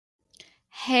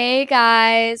Hey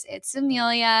guys, it's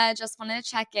Amelia. Just wanted to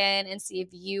check in and see if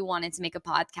you wanted to make a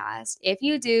podcast. If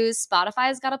you do,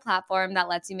 Spotify's got a platform that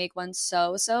lets you make one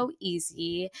so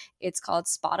easy. It's called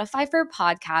Spotify for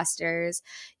Podcasters.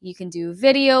 You can do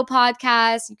video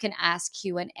podcasts, you can ask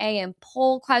Q&A and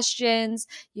poll questions.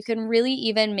 You can really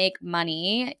even make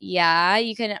money. Yeah,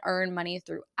 you can earn money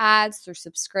through ads, through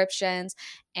subscriptions,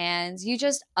 and you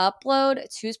just upload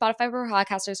to Spotify for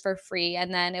Podcasters for free,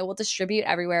 and then it will distribute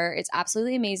everywhere. It's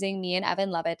absolutely amazing. Me and Evan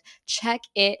love it. Check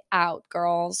it out,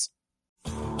 girls.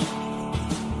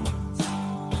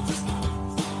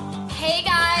 Hey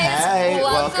guys, Hey,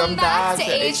 welcome back to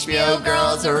HBO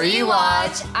Girls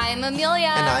Rewatch. I'm Amelia.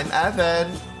 And I'm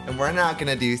Evan. And we're not going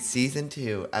to do season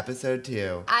 2, episode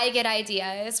 2. I get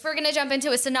ideas. We're going to jump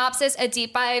into a synopsis, a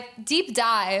deep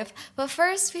dive. But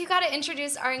first, we've got to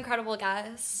introduce our incredible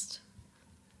guest.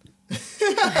 Sorry,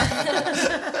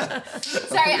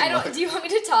 do you want me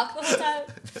to talk the whole time?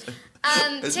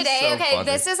 Today, so okay, funny.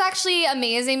 this is actually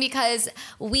amazing because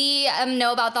we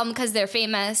know about them because they're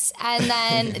famous, and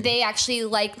then they actually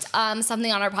liked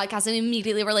something on our podcast, and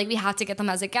immediately we're like, we have to get them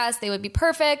as a guest. They would be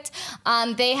perfect.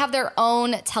 They have their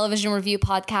own television review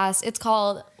podcast. It's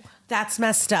called That's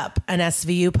Messed Up, an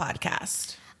SVU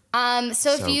podcast.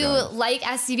 So if you like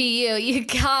SVU, you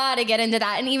gotta get into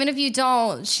that. And even if you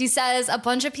don't, she says a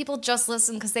bunch of people just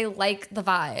listen because they like the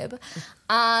vibe.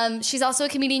 She's also a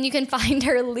comedian. You can find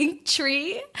her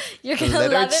Linktree. You're gonna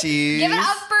Glitter love it. Cheese. Give it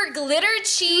up for Glitter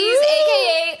Cheese,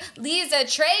 aka Liza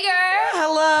Treyger.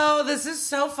 Hello, this is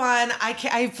so fun.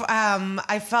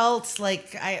 I felt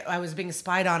like I was being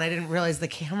spied on. I didn't realize the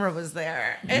camera was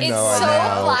there. It's No, I so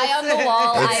know. fly on the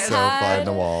wall. It's so fly on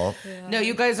the wall. No,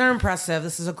 you guys are impressive.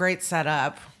 This is a great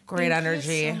setup. Great Thank you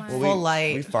energy. so much. Full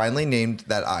light. We finally named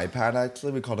that iPad,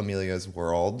 actually. We called Amelia's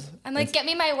World. I'm like, get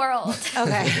me my world.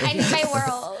 Okay. I need my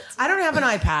world. I don't have an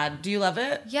iPad. Do you love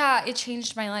it? Yeah, it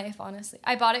changed my life, honestly.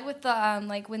 I bought it with the,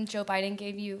 like, when Joe Biden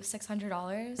gave you $600.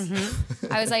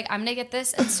 Mm-hmm. I was like, I'm going to get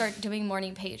this and start doing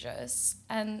morning pages.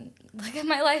 And look at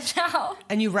my life now.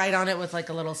 And you write on it with like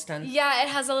a little stencil? Yeah, it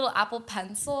has a little Apple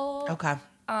Pencil. Okay.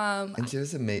 And she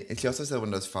was amazing. She also said one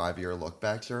of those 5-year look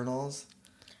back journals.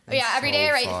 But yeah, every so day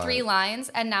I write fun. 3 lines,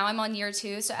 and now I'm on year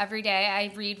 2. So every day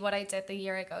I read what I did the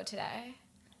year ago today.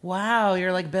 Wow,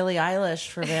 you're like Billie Eilish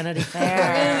for Vanity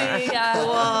Fair. Really? Yeah.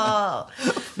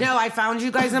 Cool. No, I found you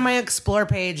guys on my Explore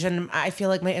page, and I feel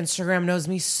like my Instagram knows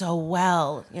me so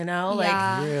well, you know? Like,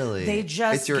 Yeah. Really? they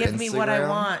just It's your give me what I Instagram?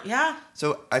 want. Yeah.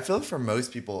 So I feel for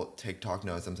most people, TikTok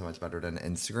knows them so much better than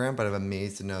Instagram, but I'm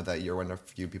amazed to know that you're one of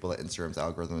the few people that Instagram's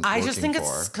algorithm is I working just think for.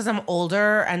 it's because I'm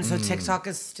older, and so TikTok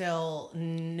is still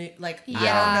new. Like,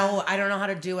 Yeah. I don't know how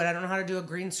to do it. I don't know how to do a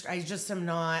green screen. I just am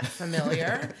not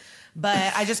familiar.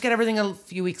 But I just get everything a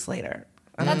few weeks later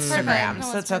on That's Instagram, perfect. No,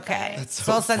 so it's it's okay. perfect. That's So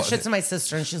so I'll send funny. shit to my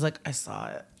sister, and she's like, I saw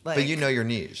it. Like, But you know your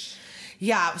niche.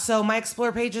 yeah, so my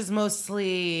Explore page is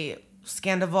mostly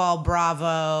Scandival,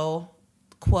 Bravo,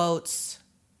 quotes,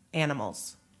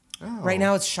 animals. Oh. Right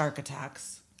now it's shark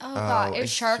attacks. Oh, God. It's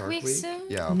it's Shark Week soon?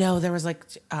 Yeah. No, there was like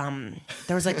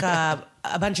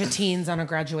a bunch of teens on a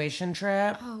graduation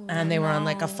trip, and they were on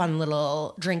like a fun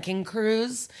little drinking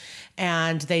cruise,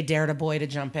 and they dared a boy to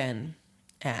jump in,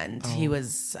 and he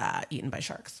was eaten by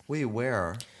sharks Wait,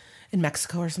 where? in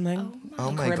Mexico or something.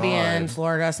 Oh my Caribbean, God.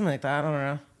 Florida, something like that. I don't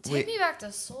know. Take me back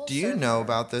to Soul Do you Surfer. know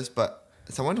about this? But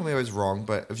someone told me I was wrong.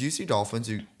 But if you see dolphins,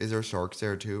 is there sharks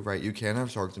there too? Right? You can't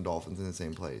have sharks and dolphins in the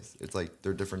same place. It's like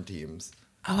they're different teams.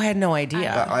 Oh, I had no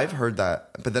idea. But I've heard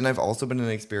that. But then I've also been in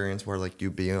an experience where like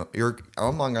you're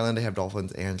on Long Island. They have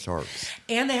dolphins and sharks.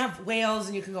 And they have whales,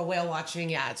 and you can go whale watching.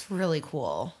 Yeah, it's really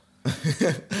cool.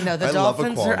 No, the I love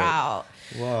dolphins are equality. out.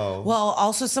 Whoa. Well,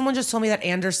 also someone just told me that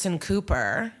Anderson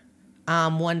Cooper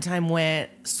one time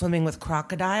went swimming with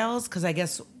crocodiles because I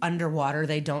guess underwater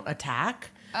they don't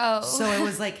attack. Oh. So it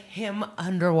was like him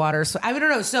underwater. So I don't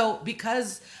know. So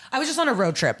because I was just on a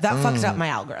road trip, that fucked up my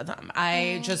algorithm.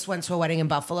 I just went to a wedding in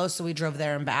Buffalo, so we drove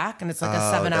there and back, and it's like a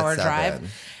 7-hour that's drive. 7.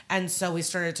 And so we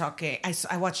started talking.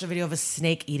 I watched a video of a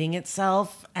snake eating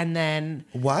itself, and then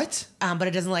What? but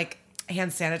it doesn't like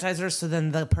hand sanitizer. So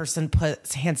then the person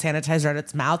puts hand sanitizer at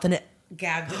its mouth, and it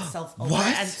gagged itself over. What?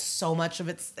 And so much of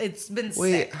it's been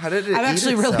Wait, sick. how did it I'm eat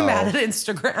actually really itself? mad at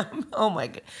Instagram. Oh my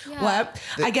God. Yeah. What?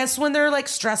 I guess when they're like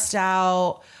stressed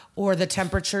out or the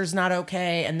temperature's not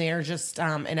okay and they're just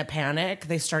in a panic,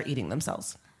 they start eating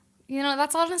themselves. You know,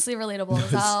 that's honestly relatable as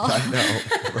hell. I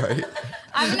know, right?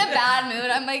 I'm in a bad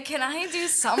mood. I'm like, can I do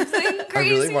something I crazy?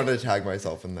 really wanted to tag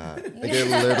myself in that. Like it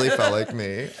literally felt like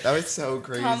me. That was so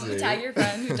crazy. Tag your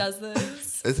friend who does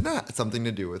this. Isn't that something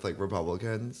to do with like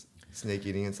Republicans? snake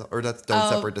eating and stuff, or that's don't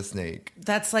separate the snake.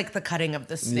 That's like the cutting of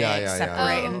the snake, Yeah.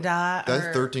 separate and dot.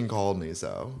 That's 13 colonies,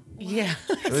 though. Yeah.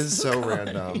 It was so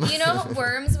random. You know,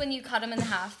 worms, when you cut them in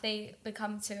half, they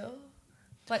become 2.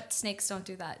 But snakes don't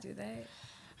do that, do they?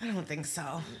 I don't think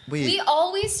so. We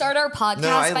always start our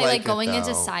podcast by like going it, into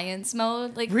though. science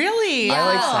mode. Like, Really? yeah,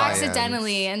 I like science.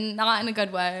 accidentally and not in a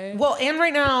good way. Well, and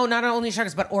right now, not only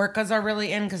sharks, but orcas are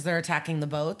really in because they're attacking the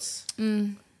boats.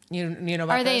 You know about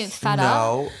Are they this? fed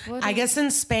up? No. I guess in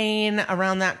Spain,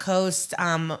 around that coast,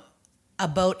 a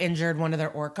boat injured one of their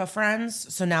orca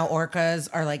friends. So now orcas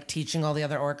are like teaching all the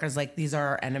other orcas, like, these are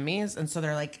our enemies. And so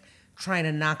they're like trying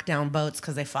to knock down boats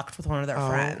because they fucked with one of their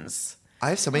friends. I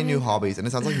have so many new hobbies, and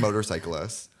it sounds like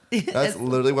motorcyclists. That's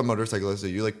literally what motorcyclists do.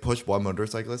 You like push one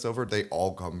motorcyclist over, they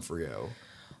all come for you.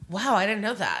 Wow, I didn't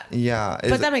know that. Yeah.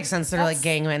 But that makes sense. They're like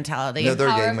gang mentality. No, they're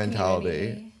Power gang of mentality.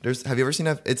 community. Have you ever seen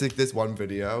it's like this one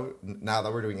video, now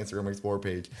that we're doing Instagram Explore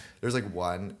page, there's like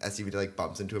one SUV that like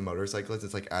bumps into a motorcyclist.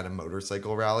 It's like at a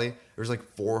motorcycle rally. There's like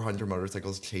 400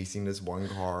 motorcycles chasing this one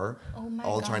car. Oh my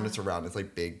all trying to God. surround this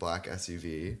like big black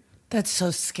SUV. That's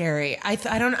so scary. I'm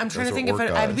trying to Those think are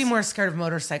if I'd be orcas. more scared of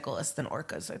motorcyclists than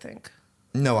orcas, I think.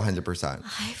 No, 100%.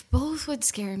 Both would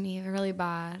scare me really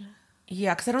bad.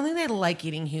 Yeah, because I don't think they like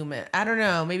eating human. I don't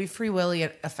know. Maybe Free Willy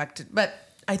affected. But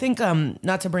I think,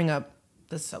 not to bring up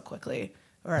this so quickly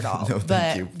or at all, No, thank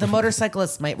but you. the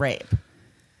motorcyclists might rape.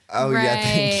 Oh yeah,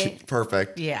 thank you. Right.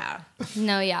 Perfect. Yeah.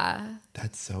 No, yeah.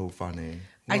 That's so funny.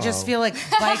 I just Wow. feel like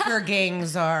biker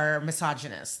gangs are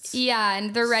misogynists. Yeah,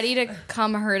 and they're ready to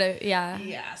come hurt it. Yeah.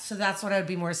 Yeah, so that's what I'd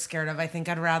be more scared of. I think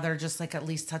I'd rather just like at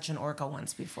least touch an orca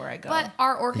once before I go. But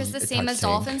are orcas the It's same not as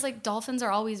kink. dolphins? Like, dolphins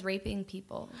are always raping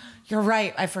people. You're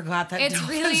right. I forgot that It's dolphins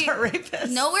really are rapists.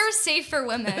 nowhere safe for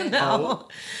women. No.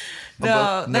 But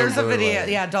No, no, there's a literally. video.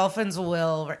 Yeah, dolphins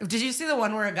will. Did you see the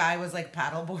one where a guy was like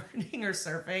paddleboarding or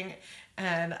surfing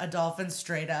and a dolphin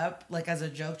straight up, like as a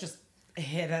joke, just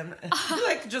hit him,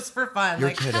 like just for fun? You're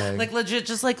like, kidding. Like legit,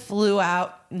 just like flew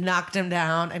out, knocked him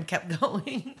down, and kept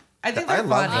going. I think I they're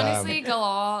love funny. that. Honestly, go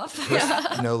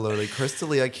off. No, literally. Chris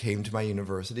D'Elia came to my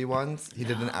university once. He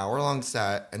did an hour-long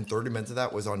set, and 30 minutes of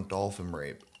that was on dolphin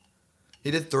rape. He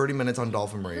did 30 minutes on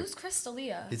dolphin rape. Who's Chris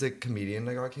D'Elia? He's a comedian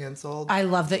that got canceled. I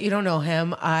love that you don't know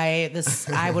him. I'm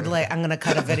gonna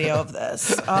cut a video of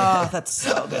this. Oh, that's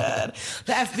so good.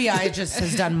 The FBI just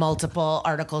has done multiple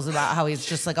articles about how he's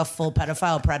just like a full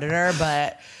pedophile predator,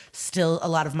 but still a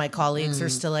lot of my colleagues are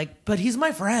still like, but he's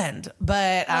my friend.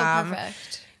 But Oh,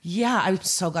 perfect. yeah, I'm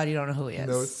so glad you don't know who he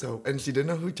is. No, and she didn't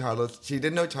know who she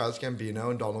didn't know Childish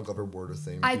Gambino and Donald Glover were the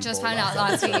same. I just found out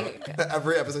last week.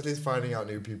 Every episode he's finding out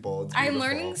new people. It's I'm beautiful.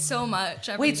 learning so much.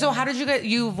 every Wait, so day. how did you get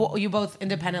you both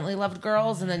independently loved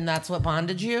girls, and then that's what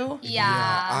bonded you? Yeah.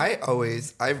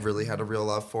 I really had a real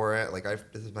love for it. Like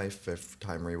this is my 5th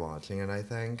time rewatching it, I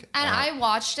think. And I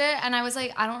watched it and I was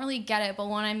like, I don't really get it, but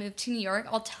when I move to New York,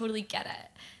 I'll totally get it.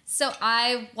 So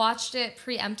I watched it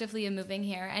preemptively of moving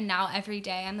here, and now every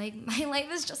day I'm like, my life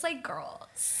is just like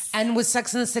girls. And was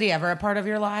Sex and the City ever a part of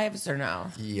your lives or no?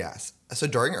 Yes. So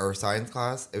during Earth Science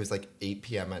class, it was like 8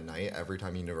 p.m. at night every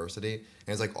time university. And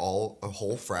it was like a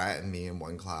whole frat and me in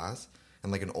one class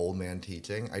and like an old man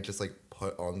teaching. I just like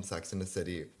put on Sex and the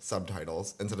City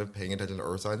subtitles. Instead of paying attention to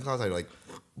Earth Science class, I'd like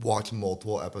watch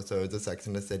multiple episodes of Sex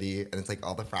and the City, and it's like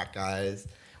all the frat guys.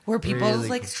 Were people Really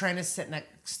like cool. trying to sit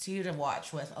next to you to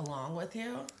watch with along with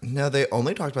you? No, they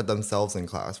only talked about themselves in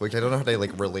class, which I don't know how they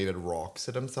like related rocks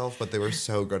to themselves, but they were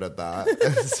so good at that.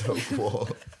 It's so cool.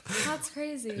 That's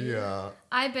crazy. Yeah.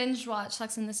 I binge watched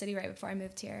Sex and the City right before I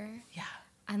moved here Yeah.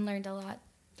 and learned a lot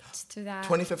through that.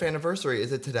 25th anniversary.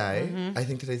 Is it today? I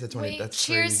think today's the 20th. Wait, That's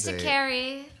cheers crazy. to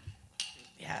Carrie.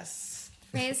 Yes.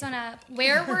 Raise one up.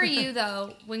 Where were you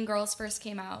though when Girls first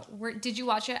came out? Did you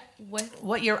watch it with?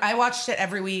 What year? I watched it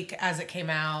every week as it came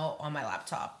out on my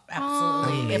laptop.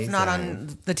 Absolutely. If not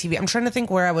on the TV. I'm trying to think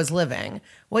where I was living.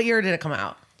 What year did it come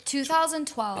out?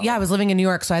 2012. Yeah, I was living in New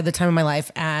York, so I had the time of my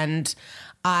life. And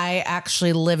I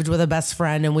actually lived with a best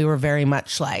friend, and we were very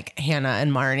much like Hannah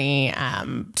and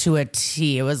Marnie to a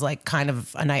T. It was like kind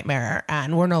of a nightmare,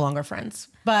 and we're no longer friends.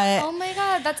 But Oh my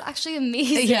god, that's actually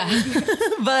amazing. yeah,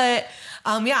 but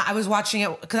yeah, I was watching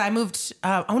it because I moved.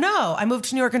 I moved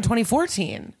to New York in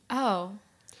 2014. Oh.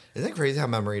 Isn't it crazy how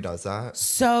memory does that?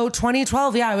 So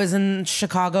 2012, yeah, I was in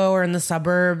Chicago or in the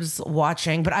suburbs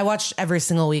watching, but I watched every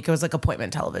single week. It was like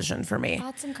appointment television for me.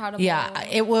 That's incredible. Yeah,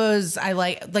 it was. I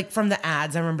like from the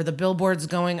ads. I remember the billboards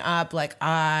going up. Like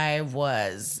I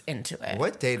was into it.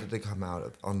 What day did it come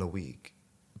out on the week?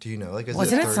 Do you know? Like,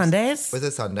 Wasn't it Sundays? Was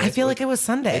it Sundays? I feel like it was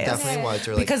Sundays. It definitely was.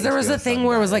 Or like Because there was HBO a thing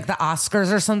where it was Sunday. like the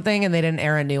Oscars or something, and they didn't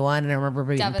air a new one, and I remember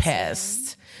being Devastating.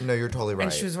 pissed. No, you're totally right.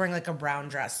 And she was wearing like a brown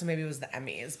dress, so maybe it was the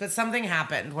Emmys. But something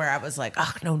happened where I was like,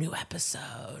 oh, no new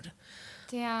episode.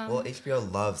 Damn. Well,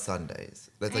 HBO loves Sundays.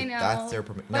 That's like I know. that's their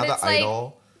now But the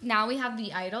Idol. Now we have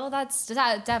the Idol. That's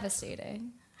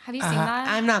devastating. Have you seen that?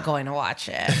 I'm not going to watch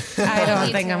it. I don't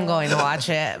Me think too. I'm going to watch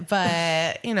it.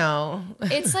 But, you know.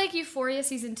 It's like Euphoria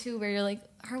season 2 where you're like,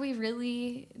 are we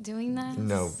really doing this?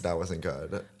 No, that wasn't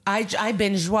good. I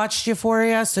binge watched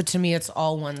Euphoria, so to me it's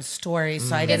all one story.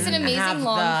 So I didn't It's an amazing have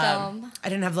long film. I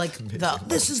didn't have like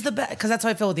this is the best, because that's how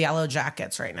I feel with Yellow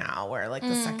Jackets right now, where like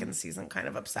the second season kind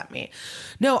of upset me.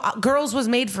 No, Girls was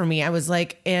made for me. I was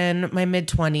like in my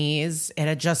mid-20s. It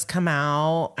had just come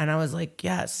out, and I was like,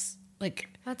 yes, like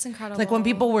That's incredible. like when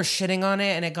people were shitting on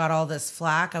it and it got all this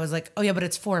flack, I was like, oh yeah, but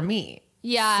it's for me.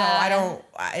 Yeah. So I don't.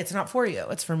 It's not for you.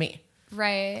 It's for me.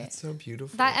 Right. It's so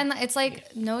beautiful. That and it's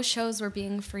like no shows were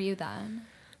being for you then.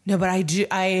 No, but I do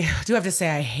have to say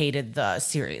I hated the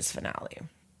series finale.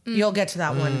 You'll get to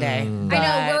that one day. I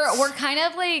know we're kind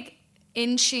of like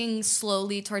inching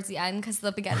slowly towards the end because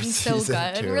the beginning's so Season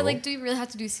good. 2. We're like, do we really have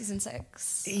to do season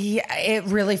 6? Yeah, it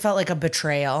really felt like a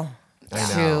betrayal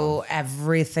to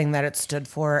everything that it stood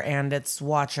for and its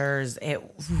watchers. It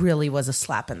really was a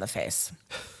slap in the face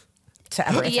to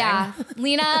everything. Yeah,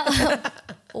 Lena,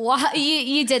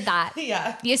 you did that.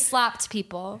 Yeah. You slapped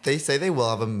people. They say they will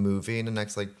have a movie in the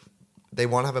next they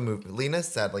want to have a movie. Lena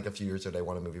said like a few years ago they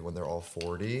want a movie when they're all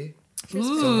 40. So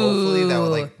hopefully that would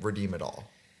like redim it all.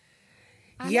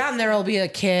 Yeah, and there will be a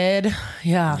kid.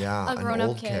 Yeah. Yeah, A grown-up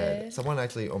old kid. Someone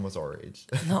actually almost our age.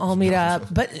 They'll all meet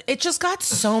up. But it just got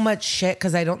so much shit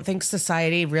because I don't think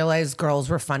society realized girls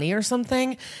were funny or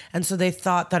something. And so they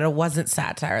thought that it wasn't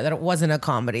satire, that it wasn't a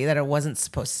comedy, that it wasn't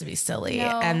supposed to be silly.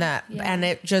 No, And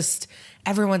it just,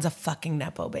 everyone's a fucking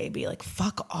Nepo baby. Like,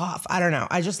 fuck off. I don't know.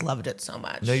 I just loved it so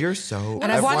much. No, you're so.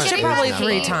 And I've watched it probably everyone-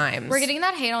 3 hate. times. We're getting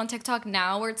that hate on TikTok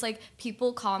now where it's like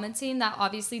people commenting that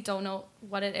obviously don't know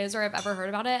what it is or have ever heard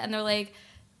about it. And they're like,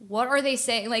 what are they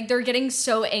saying? Like, they're getting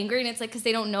so angry. And it's like, because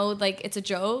they don't know, like, it's a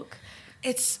joke.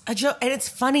 It's a joke, and it's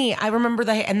funny. I remember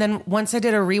and then once I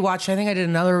did a rewatch, I think I did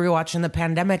another rewatch in the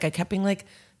pandemic, I kept being like,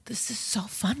 this is so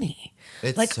funny.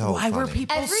 It's like, so why were funny.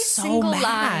 people Every so single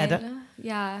mad? line.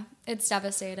 Yeah, it's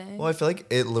devastating. Well, I feel like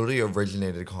it literally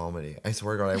originated comedy. I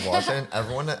swear to God, I watched it,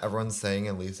 and everyone's saying,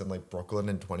 at least in like Brooklyn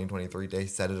in 2023, they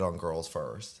said it on Girls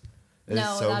First. It is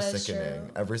No, so that is sickening.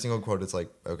 true. Every single quote is like,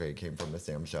 okay, it came from this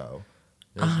damn show.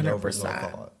 There's no original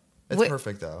 100%. thought. It's Wait,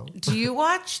 perfect though. Do you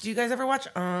guys ever watch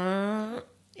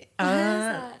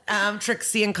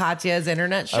Trixie and Katya's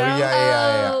internet show? Oh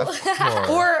yeah. Of course.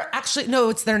 Or actually, no,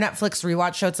 it's their Netflix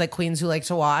rewatch show. It's like Queens Who Like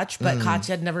to Watch. But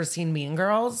Katya had never seen Mean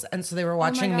Girls. And so they were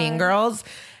watching Mean God. Girls.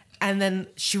 And then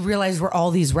she realized where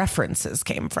all these references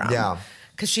came from. Yeah.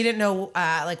 Because she didn't know,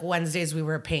 like, Wednesdays We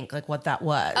Wear Pink, like, what that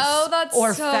was. Oh, that's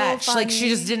or so Fetch. Like, she funny.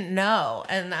 just didn't know.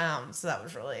 And so that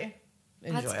was really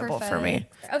enjoyable for me.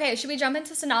 Okay, should we jump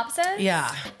into synopsis?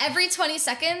 Yeah. Every 20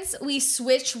 seconds, we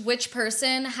switch which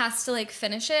person has to like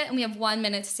finish it, and we have 1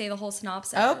 minute to say the whole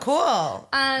synopsis. Oh, cool.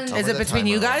 Is with it the between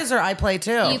you timer. guys or I play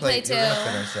too? You play Like, you're gonna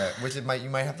too. finish it, which you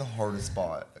might have the hardest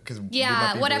spot because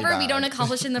Yeah, whatever we don't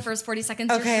accomplish in the first 40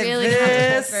 seconds, Okay, you really have to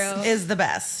this go through. is the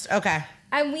best. Okay.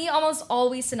 And we almost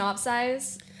always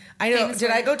synopsize. I know. Famous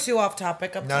Did I word. go too off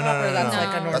topic up No, top? no, Or that's no. like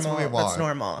a normal? That's what we want. That's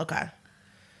normal. Okay.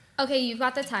 Okay, you've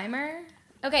got the timer.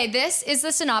 Okay, this is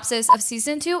the synopsis of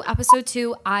season 2, episode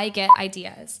 2, I Get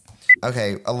Ideas.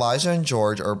 Okay, Elijah and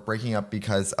George are breaking up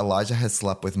because Elijah has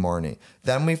slept with Marnie.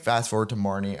 Then we fast forward to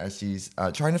Marnie as she's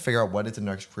trying to figure out what is the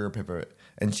next career pivot.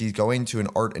 And she's going to an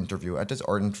art interview. At this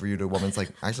art interview, the woman's like,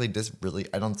 actually,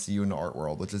 I don't see you in the art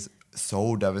world, which is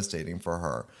so devastating for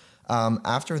her.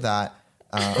 After that,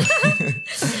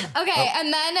 Okay,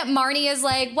 and then Marnie is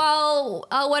like, well,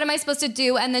 what am I supposed to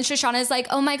do? And then Shoshana is like,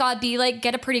 oh my God,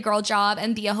 get a pretty girl job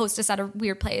and be a hostess at a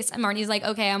weird place. And Marnie's like,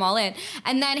 okay, I'm all in.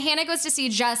 And then Hannah goes to see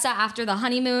Jessa after the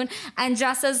honeymoon. And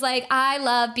Jessa's like, I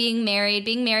love being married.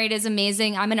 Being married is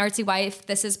amazing. I'm an artsy wife.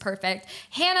 This is perfect.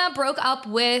 Hannah broke up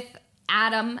with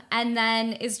Adam and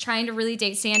then is trying to really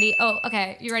date Sandy. Oh,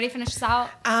 okay. You ready to finish this out?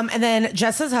 And then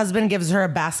Jessa's husband gives her a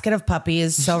basket of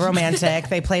puppies. So romantic.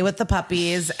 They play with the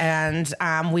puppies, and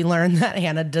we learn that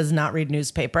Hannah does not read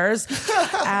newspapers.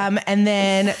 And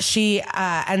then she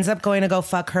ends up going to go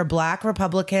fuck her black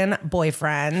Republican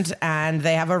boyfriend, and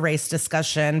they have a race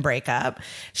discussion breakup.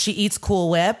 She eats Cool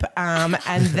Whip, and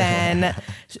then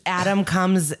Adam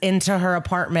comes into her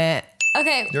apartment.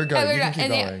 Okay. you're good. You can keep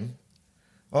and going.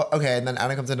 Well, okay, and then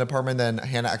Anna comes in the apartment, then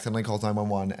Hannah accidentally calls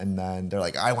 911, and then they're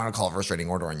like, I want to call a restraining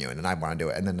order on you, and then I want to do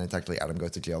it. And then it's actually Adam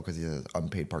goes to jail because he has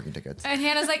unpaid parking tickets. And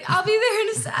Hannah's like, I'll be there in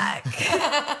a sec.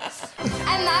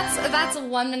 And that's a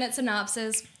 1 minute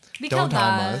synopsis. We Don't killed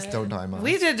time that. us. Don't time us.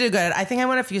 We did do good. I think I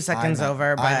went a few seconds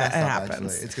over, but I it messed up, happens.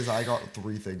 Actually. It's because I got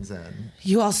 3 things in.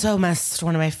 You also missed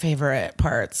one of my favorite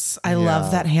parts. I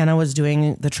love that Hannah was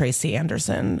doing the Tracy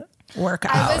Anderson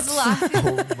workout. I was laughing.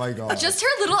 Oh my God. Just her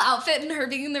little outfit and her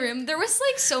being in the room. There was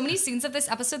like so many scenes of this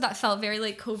episode that felt very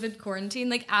like COVID quarantine.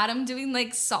 Like Adam doing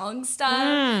like song stuff.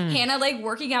 Hannah like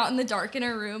working out in the dark in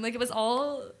her room. Like it was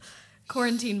all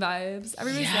quarantine vibes.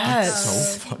 Everybody's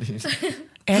Yes. So funny.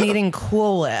 And eating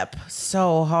Cool Whip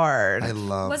so hard. I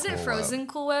love Was it Cool frozen Whip.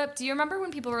 Cool Whip? Do you remember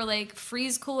when people were like,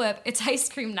 freeze Cool Whip? It's ice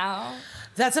cream now.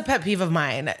 That's a pet peeve of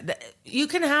mine. You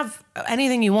can have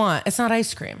anything you want. It's not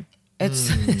ice cream.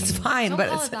 It's fine, Don't but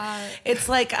call it that. it's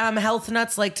like health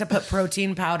nuts like to put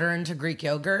protein powder into Greek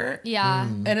yogurt. Yeah.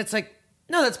 And it's like,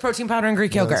 no, that's protein powder and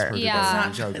Greek No, that's yogurt. protein Yeah.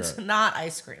 powder and It's yogurt. not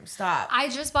ice cream. Stop. I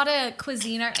just bought a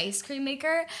Cuisiner ice cream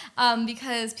maker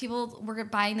because people were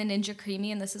buying the Ninja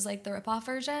Creamy and this is like the ripoff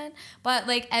version. But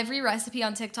like every recipe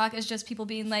on TikTok is just people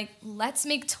being like, let's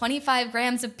make 25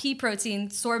 grams of pea protein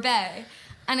sorbet.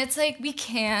 And it's like, we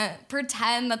can't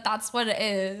pretend that that's what it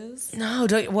is. No,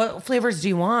 what flavors do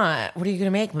you want? What are you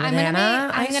gonna make?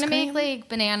 Banana? I'm ice gonna cream? make like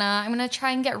banana. I'm gonna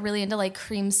try and get really into like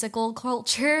creamsicle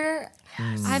culture.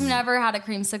 I've never had a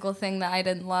creamsicle thing that I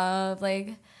didn't love.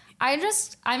 Like, I'm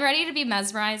ready to be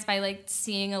mesmerized by like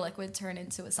seeing a liquid turn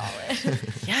into a solid.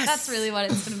 Yes. That's really what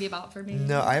it's gonna be about for me.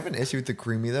 No, I have an issue with the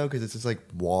creamy though because it's just like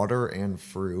water and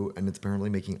fruit, and it's apparently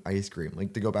making ice cream.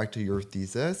 Like to go back to your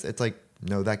thesis, it's like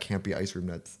no, that can't be ice cream.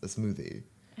 That's a smoothie.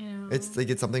 I know. It's like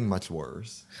it's something much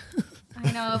worse.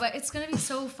 I know, but it's gonna be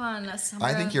so fun. A summer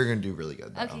I think of- you're gonna do really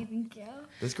good. Though. Okay, thank you.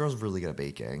 This girl's really good at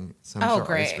baking, so I'm Oh, sure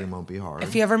great. ice cream won't be hard.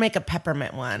 If you ever make a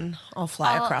peppermint one, I'll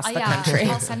fly across the yeah, country.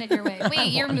 I'll send it your way. Wait,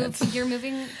 you're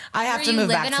moving. I have where to you move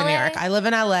live back in to New LA? York. I live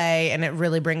in LA and it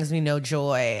really brings me no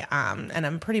joy. And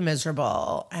I'm pretty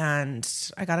miserable and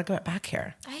I gotta get back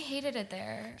here. I hated it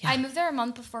there. I moved there a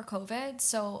month before COVID,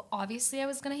 so obviously I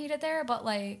was gonna hate it there, but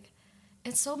like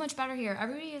it's so much better here.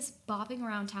 Everybody is bopping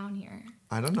around town here.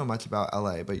 I don't know much about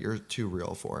LA, but you're too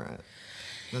real for it.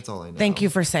 That's all I know. Thank you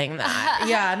for saying that.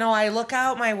 Yeah, no, I look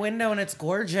out my window and it's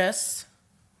gorgeous.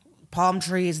 Palm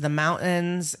trees, the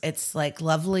mountains, it's like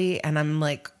lovely. And I'm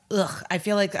like, ugh. I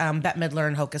feel like Bette Midler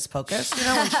in Hocus Pocus, you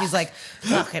know, when she's like,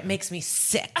 ugh, it makes me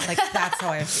sick. Like that's how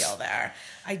I feel there.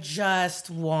 I just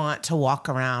want to walk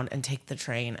around and take the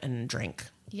train and drink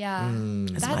Yeah,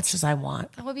 as much as I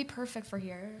want. that would be perfect for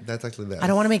here. That's actually this. I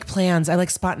don't want to make plans. I like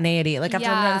spontaneity. Like after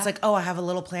I'm Yeah. done, it's like, oh, I have a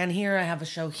little plan here. I have a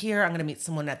show here. I'm going to meet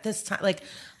someone at this time. Like,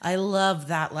 I love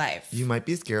that life. You might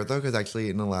be scared though, because actually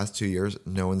in the last 2 years,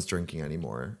 no one's drinking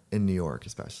anymore in New York,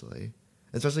 especially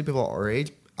people our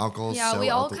age. Alcohol. Yeah, so we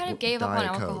all out the- kind of gave up on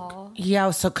Diet Coke. alcohol.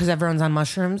 Yeah, so because everyone's on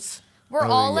mushrooms. We're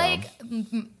Oh, all yeah.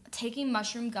 like taking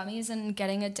mushroom gummies and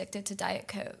getting addicted to Diet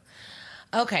Coke.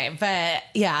 Okay, but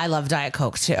yeah, I love Diet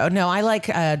Coke too. No, I like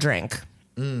a drink.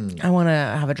 I want to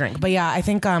have a drink. But yeah, I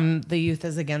think the youth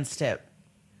is against it.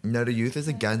 No, the youth is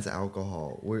against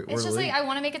alcohol. It's just like I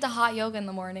want to make it to hot yoga in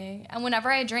the morning, and whenever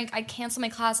I drink, I cancel my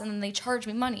class, and then they charge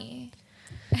me money.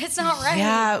 It's not right.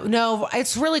 Yeah, no,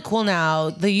 it's really cool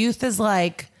now. The youth is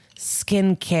like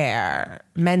skincare,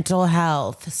 mental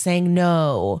health, saying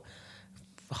no.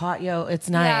 Hot yoga, it's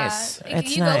nice. Yeah.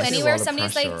 It's you nice. go anywhere, lot of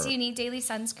somebody's like, pressure. "Do you need daily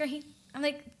sunscreen?" I'm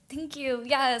like, "Thank you.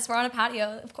 Yes, we're on a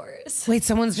patio, of course." Wait,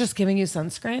 someone's just giving you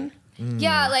sunscreen?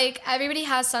 Yeah, like everybody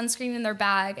has sunscreen in their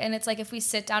bag, and it's like if we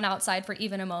sit down outside for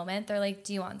even a moment, they're like,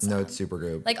 "Do you want some?" No, it's super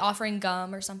good. like offering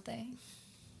gum or something.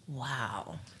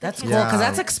 Wow. That's cool Yeah. because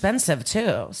that's expensive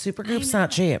too. Supergroup's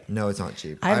not cheap. No, it's not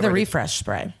cheap. I have the already- refresh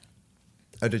spray.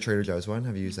 Oh, the Trader Joe's one.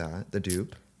 Have you used that? The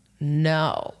dupe.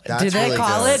 No. That's Do they really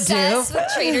call good. it dupe? Obsessed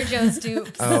with Trader Joe's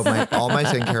dupes. Oh, all my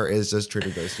skincare is just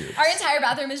Trader Joe's dupe. Our entire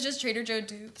bathroom is just Trader Joe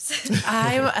dupes.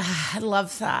 I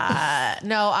love that.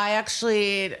 No, I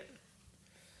actually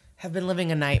have been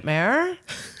living a nightmare.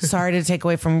 Sorry to take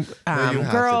away from you have to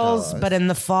girls, tell us. but in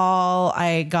the fall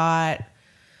I got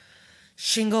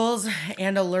shingles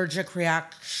and allergic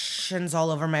reactions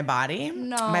all over my body.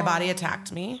 No. My body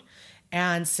attacked me.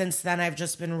 And since then, I've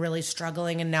just been really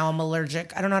struggling, and now I'm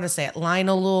allergic. I don't know how to say it.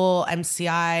 Linalool,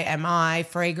 MCI, MI,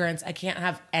 fragrance. I can't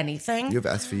have anything. You have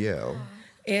SVU.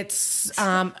 It's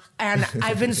and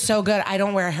I've been so good. I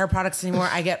don't wear hair products anymore.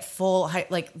 I get full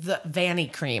like the Vanny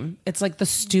cream. It's like the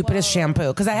stupidest shampoo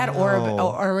because I had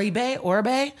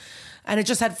Oribe, and it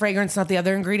just had fragrance, not the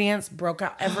other ingredients. Broke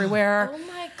out everywhere. Oh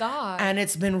my god. And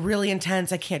it's been really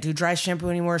intense. I can't do dry shampoo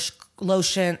anymore.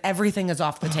 lotion, everything is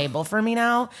off the table for me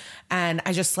now. And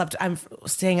I just slept, I'm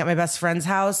staying at my best friend's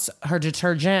house. Her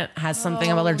detergent has something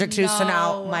I'm allergic to. So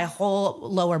now my whole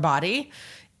lower body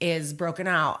is broken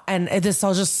out. And this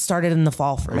all just started in the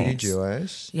fall for me. Are you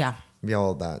Jewish? Yeah. Yeah,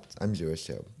 all that. I'm Jewish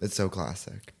too. It's so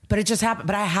classic. But it just happened.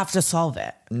 But I have to solve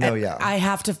it. No, yeah. I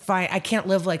have to find, I can't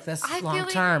live like this I long feel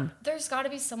term. like there's got to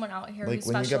be someone out here Like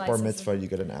who when you get bar specializes mitzvah, you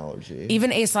get an allergy.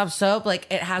 Even Aesop soap, like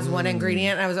it has one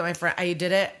ingredient. I was at my friend, I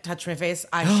did it, touched my face,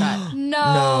 I shut.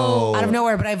 No. Out of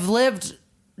nowhere. But I've lived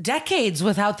decades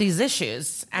without these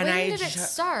issues. And When did it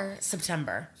start?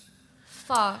 September.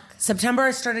 Fuck. September,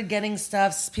 I started getting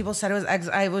stuff. People said it was eggs.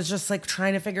 I was just like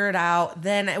trying to figure it out.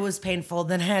 Then it was painful.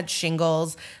 Then I had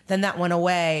shingles. Then that went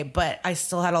away, but I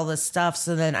still had all this stuff.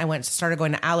 So then I started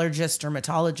going to allergists,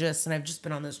 dermatologists, and I've just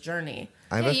been on this journey.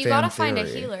 I have Yeah, a you fan gotta find a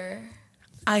theory. healer.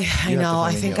 I to know.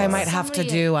 I find a think I healer. might have to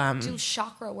Somebody do. do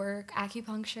chakra work,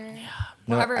 acupuncture.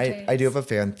 No, Whatever it takes. I do have a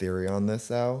fan theory on this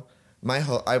though.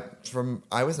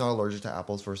 I was not allergic to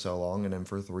apples for so long, and then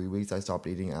for 3 weeks I stopped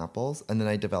eating apples, and then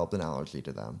I developed an allergy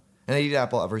to them. And I eat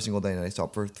apple every single day, and I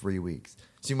stopped for 3 weeks.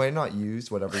 So you might not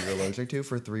use whatever you're allergic to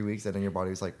for 3 weeks, and then your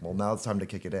body's like, well, now it's time to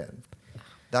kick it in.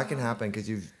 That can happen because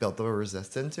you've built a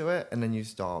resistance to it, and then you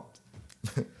stopped.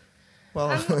 Well,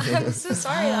 I'm so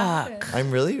sorry that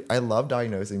happened. I love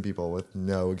diagnosing people with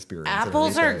no experience. in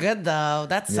Apples are anything. good though.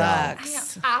 That Yeah.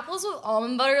 sucks. Apples with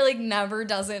almond butter like never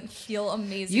doesn't feel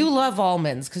amazing. You love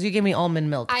almonds because you give me almond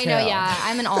milk. I too. know, yeah.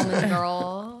 I'm an almond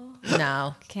girl.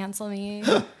 No, Cancel me.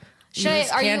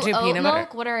 just Are you can't do oat peanut milk?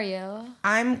 butter. What are you?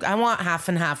 I want half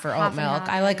and half for Half oat and milk. half,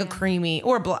 I like yeah. a creamy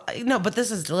or no, but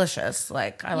this is delicious.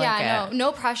 Like I like Yeah, it.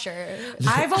 no pressure.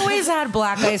 I've always had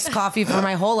black iced coffee for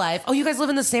my whole life. Oh, you guys live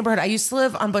in this neighborhood. I used to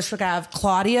live on Bushwick Ave.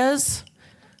 Claudia's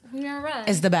We never read.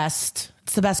 is the best.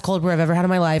 It's the best cold brew I've ever had in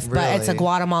my life. But it's a Really?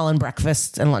 Guatemalan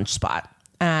breakfast and lunch spot.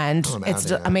 And I'm it's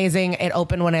adding it. amazing. It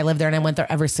opened when I lived there, and I went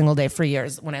there every single day for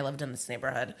years when I lived in this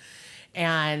neighborhood.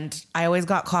 And I always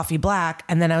got coffee black.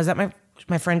 And then I was at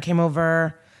my friend came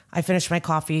over. I finished my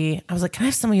coffee. I was like, can I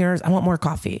have some of yours? I want more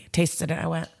coffee. Tasted it. I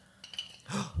went,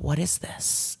 what is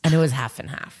this? And it was half and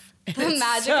half. The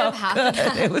magic of half and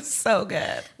half. It was so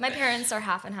good. My parents are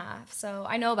half and half, so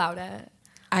I know about it.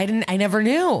 I never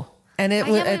knew. And it I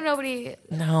was can't believe nobody.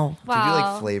 no. Wow. Did you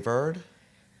like flavored?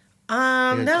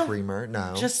 Like No. creamer?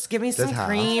 No. Just give me some Just half?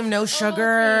 cream, no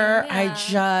sugar. yeah. I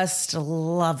just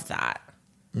love that.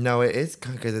 No, it is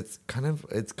because it's kind of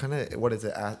what is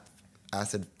it?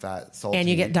 Acid, fat, salty. And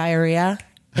you get diarrhea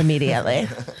immediately.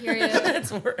 Period.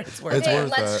 it's worth It's Okay,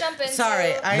 worth let's it. jump into.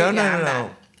 Sorry.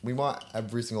 No. We want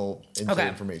every single Okay.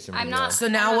 information. I'm from not- you. So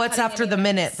I'm now not what's putting after any the notes.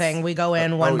 minute thing? We go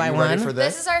in one by you one. ready for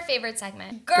This this? is our favorite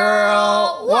segment.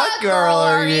 Girl, what girl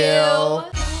are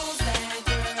you?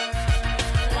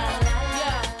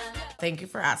 Thank you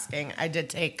for asking. I did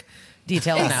take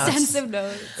detailed notes. Extensive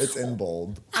notes. It's in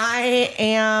bold. I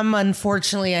am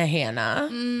unfortunately a Hannah.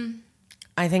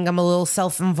 I think I'm a little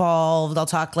self-involved. I'll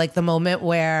talk like the moment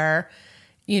where,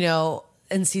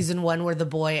 in season 1 where the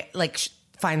boy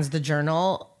finds the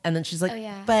journal and then she's like, Oh,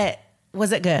 yeah. but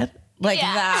was it good? Like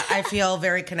Yeah. that I feel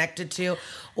very connected to.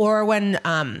 Or when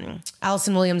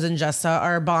Allison Williams and Jessa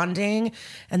are bonding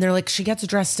and they're like, she gets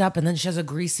dressed up and then she has a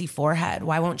greasy forehead.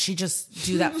 Why won't she just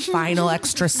do that final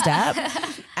extra step?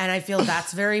 And I feel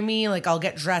that's very me. Like I'll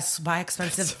get dressed, buy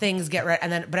expensive things, get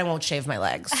ready, but I won't shave my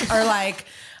legs. Or like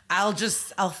I'll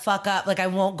fuck up. Like I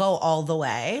won't go all the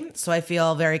way. So I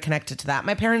feel very connected to that.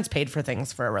 My parents paid for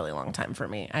things for a really long time for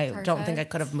me. I don't think I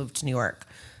could have moved to New York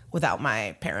without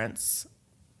my parents'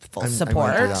 full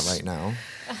support. I'm going through that right now.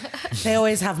 They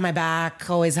always have my back,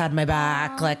 always had my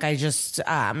back. Like I just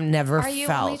never Are you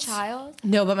felt. only child?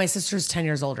 No, but my sister's 10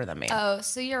 years older than me. Oh,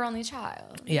 so you're only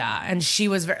child. Yeah, and she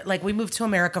was we moved to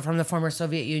America from the former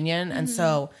Soviet Union, and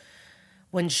so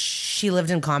when she lived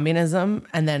in communism,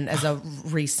 and then as a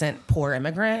recent poor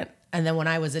immigrant, and then when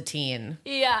I was a teen,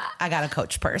 Yeah. I got a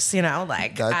Coach purse. I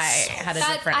That's- had a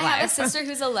That, different I have a life. sister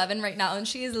who's 11 right now, and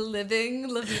she is living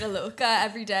La Vida Loca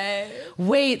every day.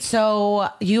 Wait, so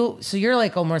you're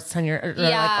like almost 10 years, like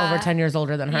Yeah. over 10 years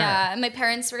older than her. Yeah, and my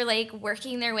parents were like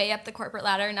working their way up the corporate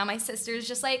ladder. And now my sister's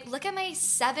just like, look at my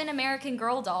 7 American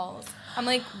Girl dolls. I'm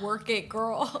like, work it,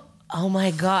 girl. Oh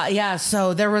my God. Yeah.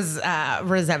 So there was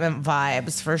resentment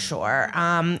vibes for sure.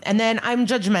 And then I'm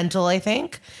judgmental, I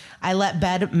think. I let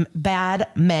bad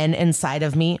men inside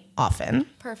of me often.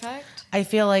 Perfect. I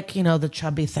feel like, the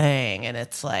chubby thing. And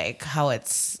it's like how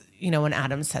it's, when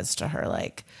Adam says to her,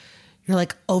 like, you're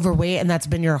like overweight and that's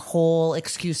been your whole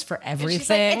excuse for everything. She's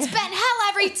like, it's been hell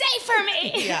every day for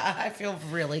me. Yeah, I feel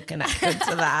really connected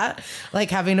to that. Like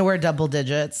having to wear double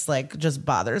digits, like just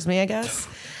bothers me, I guess.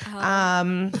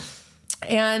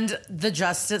 And the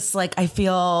justice, like, I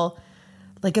feel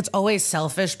like it's always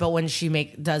selfish, but when she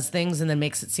does things and then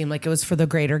makes it seem like it was for the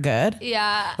greater good.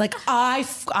 Yeah. Like,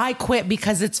 I quit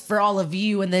because it's for all of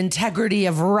you and the integrity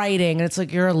of writing. And it's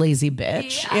like, you're a lazy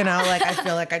bitch. Yeah. You know, like, I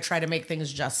feel like I try to make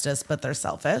things justice, but they're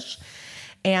selfish.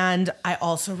 And I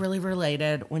also really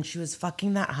related when she was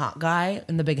fucking that hot guy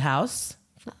in the big house.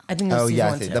 I think that's season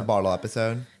 1 too. the bottle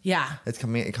episode. Yeah. It's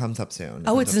coming. It comes up soon.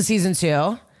 It's in season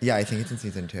 2. Yeah, I think it's in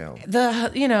season 2.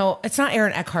 It's not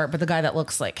Aaron Eckhart, but the guy that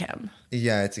looks like him.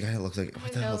 Yeah, it's a guy that looks like,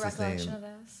 what the hell's his name? Of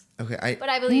this. Okay, But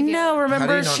I believe you. No, How do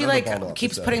remember you not she know the like bottle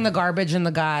keeps episode? putting the garbage in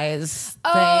the guy's thing.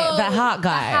 Oh, That hot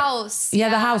guy. The house. Yeah,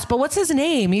 the house. But what's his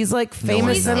name? He's like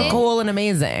famous I and know. cool and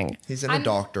amazing. He's in a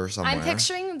doctor somewhere. I'm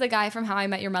picturing the guy from How I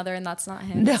Met Your Mother, and that's not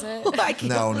him, No, is it? I can't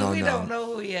No. don't know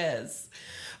who he is.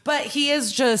 But he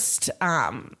is just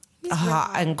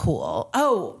hot and cool.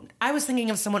 Oh, I was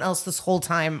thinking of someone else this whole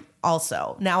time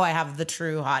also. Now I have the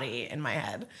true hottie in my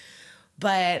head.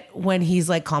 But when he's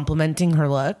like complimenting her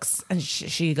looks and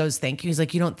she goes, thank you. He's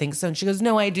like, you don't think so? And she goes,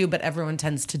 no, I do, but everyone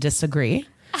tends to disagree.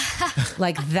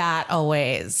 Like that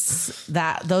always.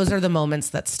 Those are the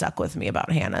moments that stuck with me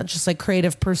about Hannah. Just like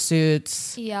creative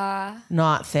pursuits. Yeah.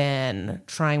 Not thin,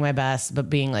 trying my best, but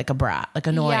being like a brat, like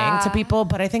annoying Yeah. to people.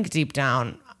 But I think deep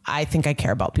down, I think I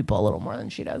care about people a little more than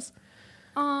she does.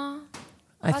 Aw.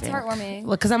 I That's think. heartwarming.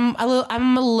 Look, because I'm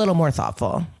a little more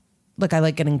thoughtful. Like I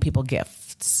like getting people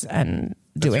gifts and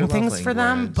doing your things love for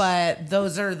them. language. But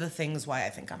those are the things why I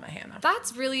think I'm a Hannah.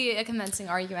 That's really a convincing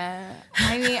argument.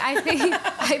 I mean, I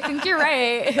think you're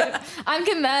right. I'm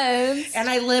convinced. And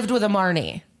I lived with a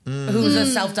Marnie, who's a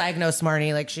self-diagnosed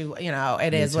Marnie. Like she,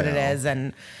 it is what it too. is.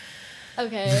 And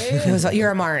Okay.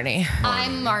 you're a Marnie.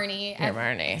 I'm Marnie. You're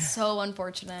Marnie. So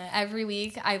unfortunate. Every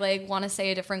week I like want to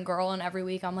say a different girl, and every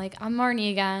week I'm like, I'm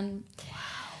Marnie again.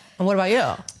 And what about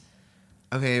you?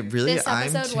 Okay, really, This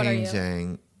I'm episode, what are you?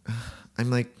 changing. I'm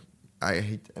like,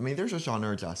 I mean, there's a genre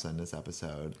adjustment in this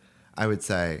episode, I would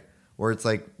say, where it's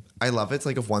like, I love it. It's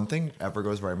like if one thing ever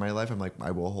goes right in my life, I'm like,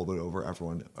 I will hold it over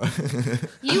everyone.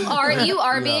 You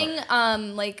are being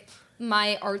like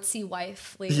my artsy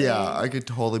wife lately. Yeah, I could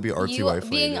totally be artsy You wife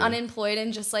being lady. unemployed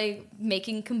and just like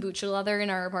making kombucha leather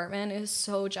in our apartment is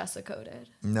so Jessica coded.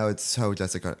 No, it's so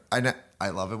Jessica. I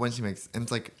love it when she makes, and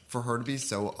it's like for her to be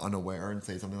so unaware and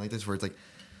say something like this, where it's like,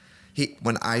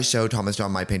 when I show Thomas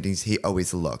John my paintings, he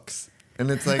always looks. And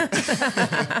it's like,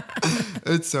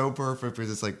 it's so perfect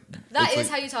because it's like. That it's is like,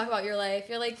 how you talk about your life.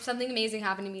 You're like, something amazing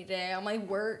happened to me today. I'm like,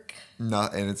 work.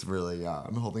 Not, and it's really,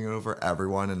 I'm holding it over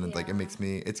everyone. And it's like, it Yeah. makes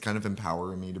me, it's kind of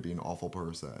empowering me to be an awful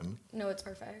person. No, it's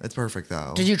perfect. It's perfect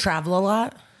though. Did you travel a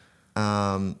lot?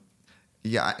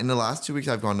 Yeah, in the last 2 weeks,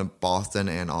 I've gone to Boston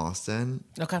and Austin.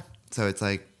 Okay. So it's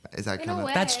like, is that In kind a of.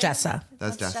 way. That's Jessa.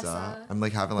 That's That's Jessa. Jessa. I'm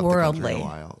like, haven't left the country in Worldly. a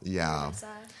while. Yeah.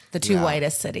 The two Yeah.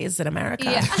 whitest cities in America.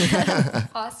 Yeah.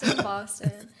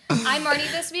 Boston. I'm Marnie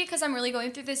this week because I'm really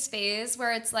going through this phase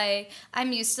where it's like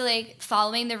I'm used to like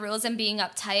following the rules and being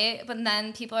uptight, but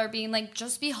then people are being like,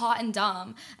 just be hot and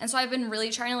dumb. And so I've been really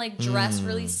trying to like dress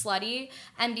really slutty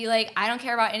and be like, I don't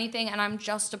care about anything and I'm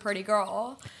just a pretty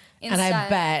girl. And I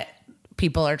bet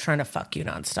people are trying to fuck you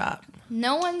nonstop.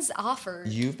 no one's offered.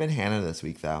 You've been Hannah this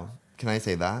week, though. Can I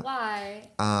say that? Why?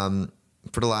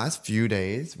 For the last few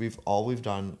days, we've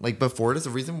done like before this. The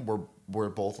reason we're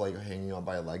both like hanging on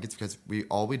by a leg. It's because we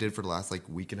did for the last like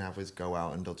week and a half was go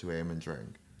out until 2 a.m. and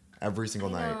drink every single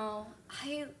night. No,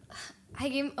 I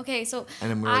gave okay. So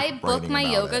And then we were, like, I book writing my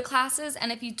about yoga it. classes,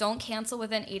 and if you don't cancel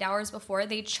within 8 hours before,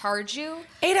 they charge you.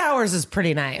 8 hours is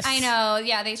pretty nice. I know.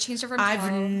 Yeah, they changed it from 12.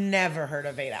 I've never heard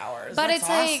of 8 hours. But That's it's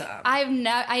like awesome.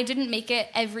 I didn't make it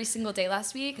every single day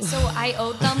last week, so I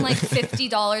owed them like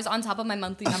 $50 on top of my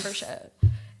monthly membership.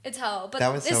 It's hell. But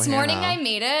That was this so morning Hannah. I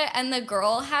made it, and the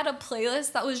girl had a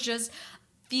playlist that was just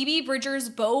Phoebe Bridgers,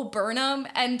 Bo Burnham,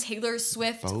 and Taylor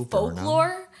Swift Bo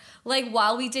folklore. Like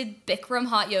while we did Bikram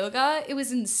hot yoga, it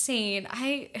was insane.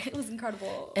 It was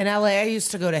incredible. In LA, I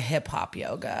used to go to hip hop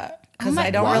yoga because my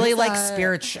I don't God. really What's like that?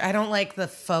 spiritual. I don't like the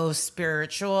faux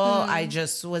spiritual. I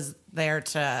just was there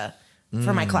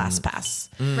for my class pass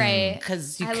Right.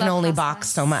 because you I can love only class box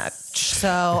pass. so much.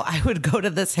 So I would go to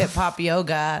this hip hop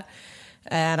yoga,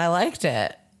 and I liked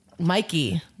it.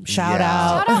 Mikey, shout Yeah.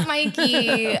 out. Shout out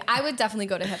Mikey. I would definitely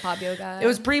go to hip hop yoga. It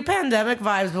was pre-pandemic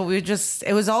vibes, but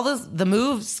it was all the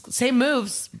moves, same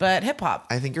moves, but hip hop.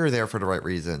 I think you're there for the right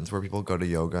reasons. Where people go to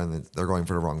yoga and they're going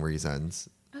for the wrong reasons.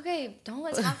 Okay, don't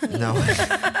let's talk to me. No.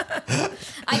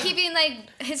 I keep being like,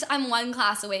 I'm one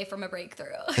class away from a breakthrough.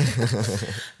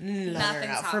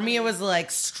 Nothing's For me, it happening. was like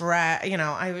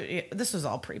this was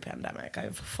all pre-pandemic.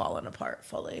 I've fallen apart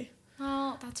fully.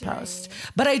 Oh, that's post.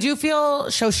 right. But I do feel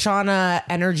Shoshana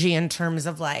energy in terms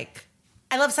of like,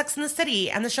 I love Sex in the City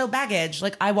and the show Baggage.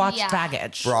 Like I watched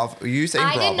Baggage. Bravo. You saying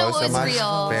I didn't know Bravo it so was much?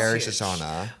 real. Very Huge.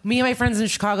 Shoshana. Me and my friends in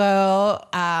Chicago,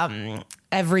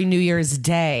 every New Year's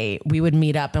Day, we would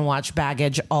meet up and watch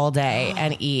Baggage all day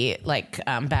and eat like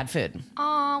bad food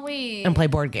Oh, wait. and play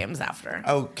board games after.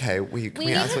 Okay, can we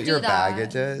need ask to what do your that.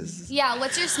 baggage is? Yeah,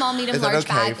 what's your small, medium, Is that large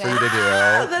okay bag? for you to do?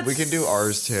 That's We can do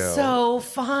ours too. So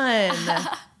fun.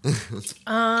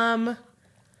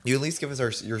 You at least give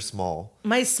us your small.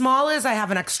 My small is I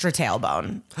have an extra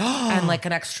tailbone and like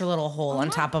an extra little hole on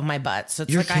top of my butt. So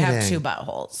it's You're like I have kidding. 2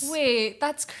 buttholes. Wait,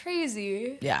 that's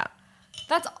crazy. Yeah.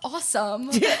 That's awesome.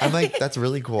 I'm like, that's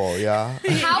really cool. Yeah.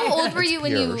 How old were you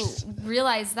when you pierced.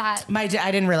 realized that? I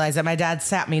didn't realize it. My dad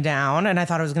sat me down and I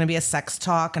thought it was going to be a sex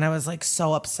talk and I was like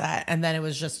so upset. And then it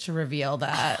was just to reveal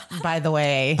that, by the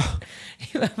way,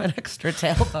 you have an extra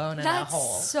tailbone and a That's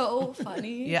hole. so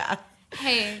funny. Yeah.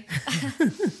 Hey,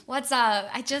 what's up?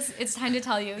 It's time to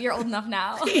tell you. You're old enough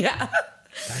now. Yeah.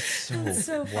 That's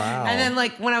so funny. wow. And then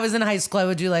like when I was in high school, I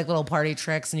would do like little party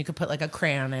tricks and you could put like a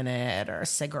crayon in it or a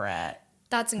cigarette.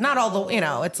 That's Not incredible. all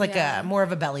the, it's like Yeah. a more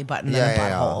of a belly button than Yeah, a yeah,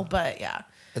 yeah. butthole, but yeah.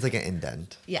 It's like an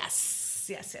indent. Yes.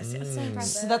 Yes. So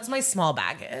impressive. So that's my small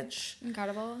baggage.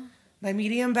 Incredible. My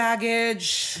medium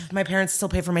baggage, my parents still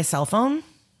pay for my cell phone.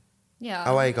 Yeah.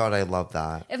 Oh my God, I love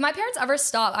that. If my parents ever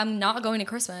stop, I'm not going to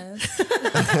Christmas.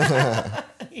 I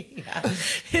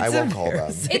won't call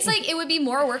them. It's like it would be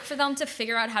more work for them to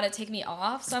figure out how to take me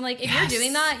off. So I'm like, if you're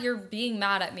doing that, you're being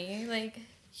mad at me. Like,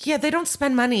 Yeah, they don't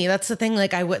spend money. That's the thing.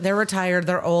 Like they're retired,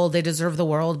 they're old, they deserve the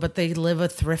world, but they live a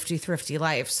thrifty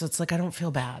life. So it's like I don't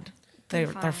feel bad. They're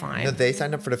fine. If they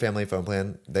signed up for the family phone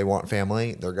plan, they want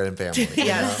family, they're getting family.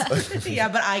 Yes. Yeah,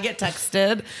 but I get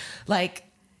texted like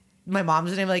my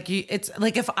mom's name. Like it's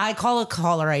like if I call a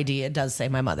caller ID, it does say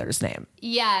my mother's name.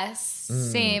 yes,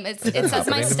 same. It says my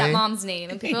happening to me? stepmom's name,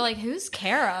 and people are like, "Who's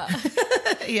Kara?"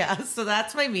 Yeah, so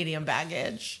that's my medium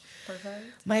baggage. Perfect.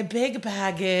 My big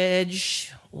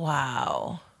baggage.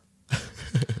 Wow.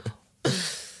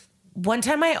 One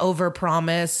time I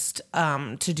overpromised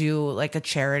to do like a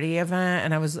charity event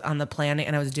and I was on the planning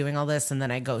and I was doing all this and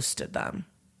then I ghosted them.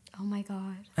 Oh my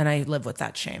god. And I live with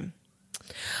that shame.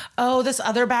 Oh, this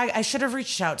other bag. I should have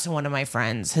reached out to one of my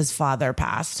friends. His father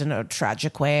passed in a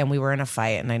tragic way and we were in a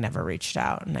fight and I never reached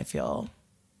out. And I feel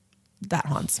that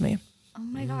haunts me. Oh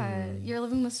my god. You're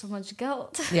living with so much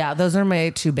guilt. Yeah, those are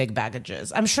my 2 big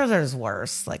baggages. I'm sure there's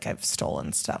worse. Like I've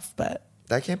stolen stuff, but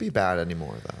That can't be bad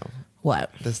anymore, though.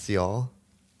 what? The steal.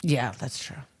 Yeah, that's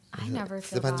true. I never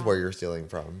feel Depends bad. where you're stealing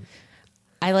from.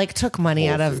 I like took money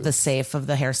Whole out of Foods. the safe of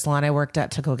the hair salon I worked at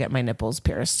to go get my nipples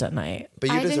pierced at night. But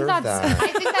you I think deserve that's. that. I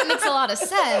think that makes a lot of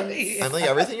sense. I'm like,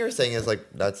 everything you're saying is like,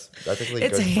 that's actually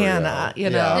It's good Hannah, for you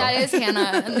know? That is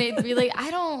Hannah, and they'd be like,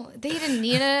 they didn't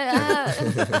need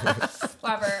it.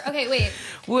 Whatever. Okay, wait.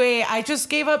 Wait, I just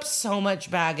gave up so much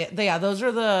baggage. Yeah, those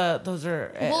are.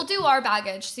 We'll do our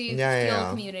baggage so you Yeah, feel yeah.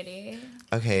 community.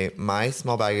 Okay, my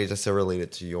small baggage is so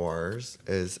related to yours.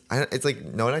 It's like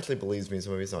no one actually believes me, so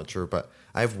maybe it's not true. But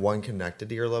I have one connected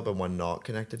earlobe and one not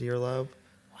connected earlobe.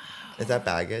 Wow. Is that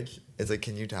baggage? Is it?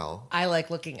 Can you tell? I like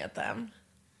looking at them.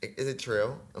 Is it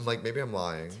true? I'm like, maybe I'm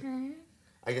lying.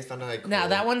 I guess found out. No,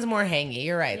 that one's more hangy.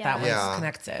 You're right. Yeah. That one's Yeah.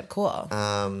 connected. Cool.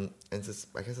 And it's just,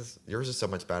 I guess yours is so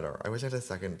much better. I wish I had a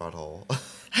second butthole.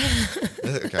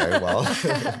 Okay, well.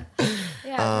 Yeah, brains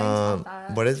about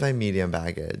that. What is my medium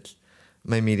baggage?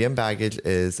 My medium baggage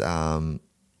is, do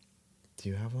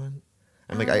you have one?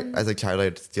 I'm like, as a child,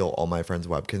 I'd steal all my friends'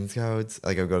 Webkins codes.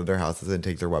 Like, I'd go to their houses and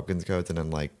take their Webkins codes and then,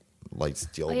 like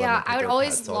steal them. Yeah, and put I would their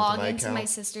always pets onto log my into my account.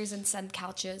 sisters and send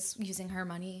couches using her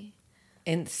money.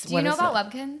 Do Do you know about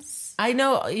Webkins? I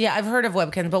know. Yeah, I've heard of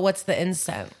Webkins, but what's the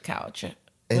instant couch?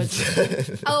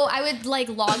 Oh, I would like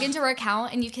log into her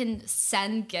account and you can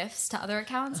send gifts to other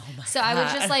accounts. So I would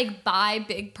just like buy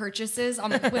big purchases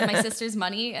with my sister's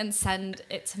money and send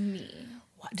it to me.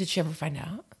 What, did she ever find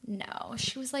out? No,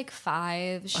 she was like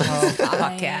 5. She was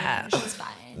fine. yeah. She was fine.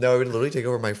 No, I would literally take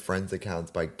over my friends'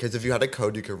 accounts because if you had a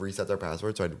code, you could reset their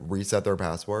password. So I'd reset their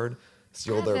password,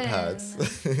 steal their pets.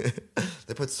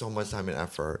 They put so much time and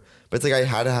effort. But it's like I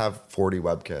had to have 40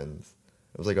 Webkins.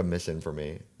 It was like a mission for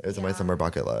me. It was on my summer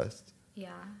bucket list.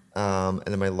 Yeah. And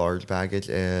then my large baggage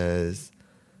is,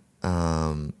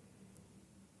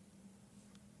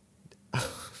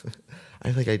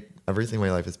 everything in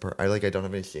my life is I don't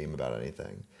have any shame about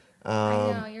anything.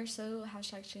 I know, you're so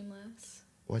 #shameless.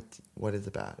 What is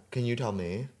it bad? Can you tell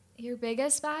me? Your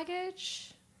biggest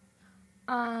baggage?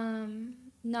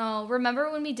 No,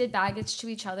 remember when we did baggage to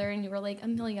each other and you were like,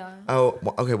 Amelia. Oh,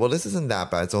 okay. Well, this isn't that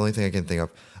bad. It's the only thing I can think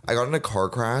of. I got in a car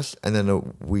crash, and then a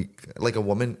week, like a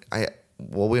woman,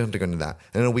 well, we don't have to go into that.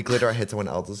 And then a week later, I hit someone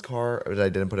else's car, but I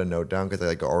didn't put a note down because I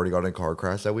like already got in a car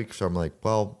crash that week. So I'm like,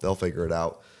 well, they'll figure it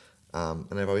out. And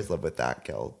I've always lived with that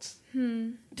guilt.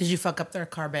 Did you fuck up their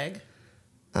car big?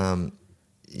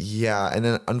 Yeah, and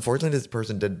then unfortunately, this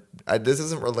person did. This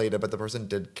isn't related, but the person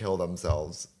did kill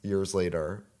themselves years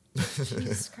later.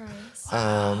 Jesus Christ.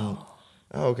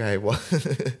 Okay, well.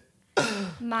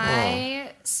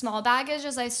 My small baggage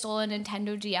is I stole a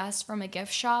Nintendo DS from a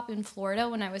gift shop in Florida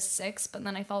when I was 6, but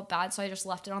then I felt bad, so I just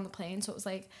left it on the plane. So it was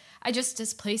like, I just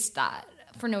displaced that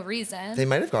for no reason. They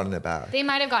might have gotten it back. They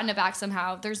might have gotten it back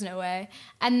somehow. There's no way.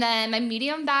 And then my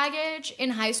medium baggage in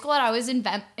high school, I'd always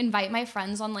invite my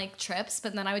friends on like trips,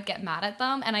 but then I would get mad at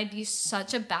them and I'd be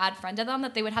such a bad friend to them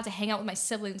that they would have to hang out with my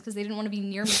siblings because they didn't want to be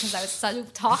near me because I was so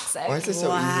toxic. Why is this so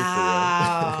easy for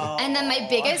you? And then my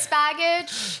biggest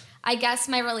baggage, I guess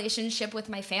my relationship with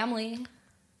my family.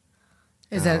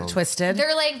 Is that twisted?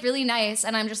 They're like really nice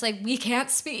and I'm just like, we can't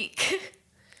speak.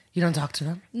 You don't talk to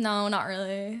them? No, not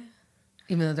really.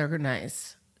 Even though they're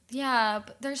nice? Yeah,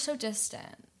 but they're so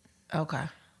distant. Okay.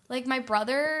 Like my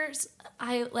brothers,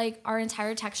 our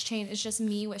entire text chain is just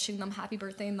me wishing them happy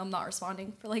birthday and them not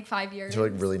responding for like 5 years. They're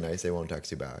like really nice. They won't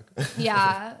text you back.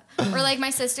 Yeah. Or like my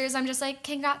sisters, I'm just like,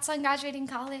 congrats on graduating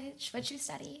college. What'd you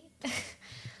study?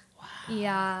 Wow.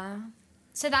 Yeah.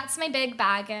 So that's my big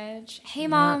baggage. Hey,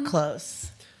 Mom. Not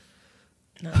close.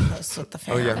 Not close with the Oh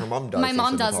family. yeah, her mom does. My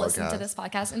mom does to listen to this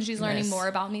podcast, and she's learning Nice. more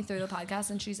about me through the podcast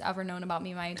than she's ever known about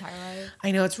me my entire life. I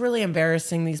know it's really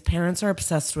embarrassing. These parents are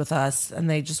obsessed with us and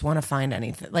they just want to find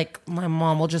anything. Like my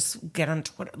mom will just get on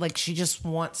Twitter. Like she just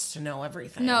wants to know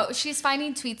everything. No, she's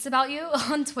finding tweets about you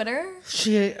on Twitter.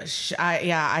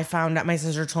 I found out my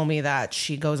sister told me that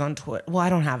she goes on Twitter. Well, I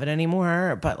don't have it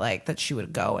anymore, but like that she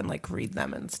would go and like read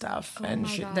them and stuff. And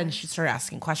then she started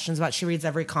asking questions about. She reads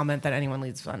every comment that anyone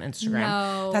leaves on Instagram.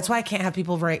 No. That's why I can't have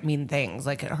people write mean things.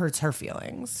 Like it hurts her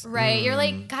feelings. Right. You're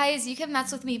like, guys, you can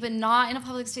mess with me, but not in a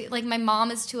public space. Like my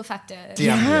mom is too affected.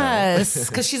 Yes,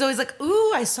 because she's always like,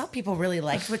 "Ooh, I saw people really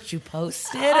liked what you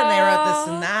posted, and they wrote this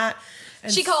and that."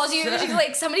 And She calls you. She's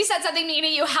like, somebody said something mean to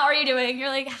you. How are you doing? You're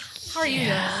like, how are you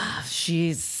doing?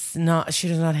 She's not. She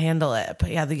does not handle it.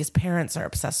 But yeah, these parents are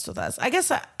obsessed with us. I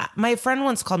guess my friend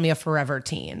once called me a forever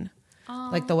teen.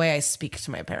 Like the way I speak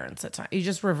to my parents at times. You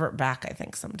just revert back, I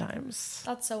think, sometimes.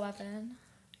 That's so Evan.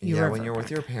 When you're with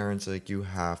your parents, like you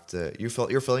have to, you're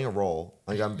filling a role.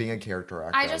 Like I'm being a character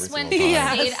actor. I just went every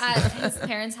and single time. stayed at his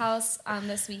parents' house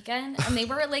this weekend, and they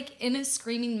were like in a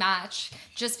screaming match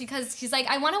just because he's like,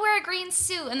 I want to wear a green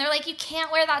suit, and they're like, you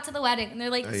can't wear that to the wedding, and they're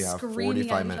like screaming.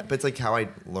 45 minutes. But it's like how I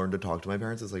learned to talk to my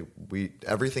parents is like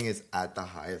everything is at the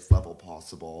highest level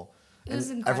possible. It was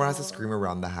And everyone has to incredible. scream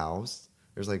around the house.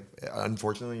 There's like,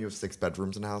 unfortunately, you have 6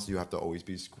 bedrooms in the house. So you have to always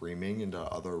be screaming into the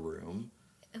other room.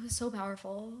 It was so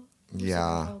powerful.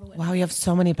 Yeah. Wow, you have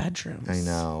so many bedrooms. I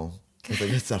know. It's like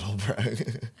a subtle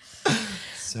brag.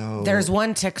 So There's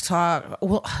one TikTok.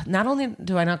 Well, not only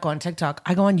do I not go on TikTok,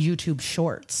 I go on YouTube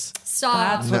Shorts. Stop.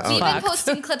 That's what's We've been fucked.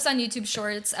 posting clips on YouTube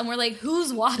Shorts, and we're like,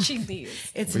 who's watching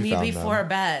these? It's We me found before them.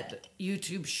 bed.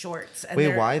 YouTube Shorts. And wait,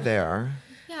 they're- why there?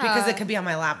 Yeah. Because it could be on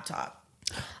my laptop.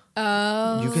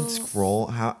 Oh. You can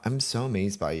scroll. I'm so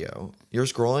amazed by you. You're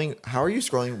scrolling. How are you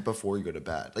scrolling before you go to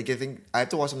bed? Like I think I have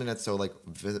to watch something that's so like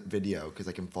video because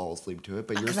I can fall asleep to it.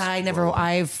 But you're Because scrolling.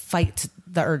 I fight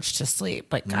the urge to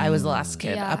sleep. Like I was the last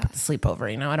kid Yeah. up at the sleepover.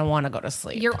 You know, I don't want to go to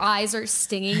sleep. Your eyes are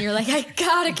stinging. You're like, I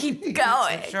gotta keep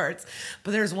going. Shorts.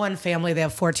 But there's one family. They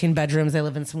have 14 bedrooms. They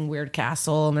live in some weird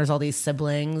castle, and there's all these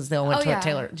siblings. They all went Oh, to yeah. a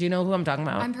Taylor. Do you know who I'm talking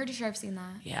about? I'm pretty sure I've seen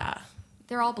that. yeah.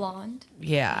 They're all blonde.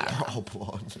 Yeah. all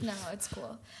blonde. No, it's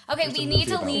cool. Okay, There's we a need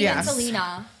to movie lean about it. into Yes.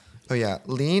 Lena. Oh yeah,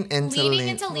 leaning into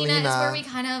Lena is where we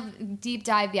kind of deep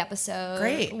dive the episode.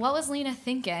 Great. What was Lena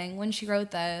thinking when she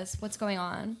wrote this? What's going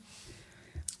on?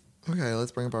 Okay,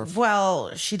 let's bring up our.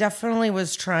 Well, she definitely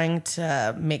was trying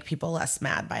to make people less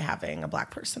mad by having a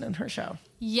black person in her show.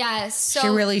 Yes. So She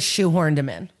really shoehorned him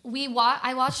in.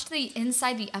 I watched the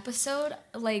inside the episode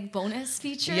like bonus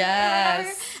feature.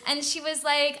 Yes. For her, and she was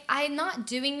like, I'm not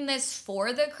doing this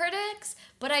for the critics,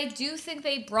 but I do think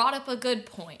they brought up a good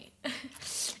point.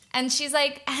 And she's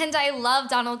like, and I love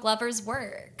Donald Glover's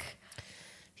work.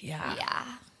 Yeah. Yeah.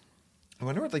 I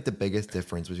wonder what like the biggest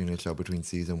difference between the show between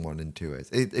season 1 and 2 is.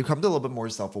 It comes a little bit more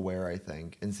self-aware, I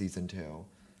think, in season 2.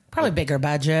 Probably bigger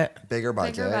budget. Bigger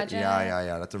budget. budget.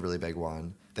 Yeah. That's a really big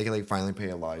one. They can like finally pay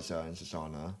Eliza and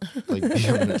Shoshana like be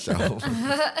on the show.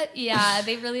 Yeah,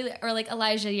 they really are like,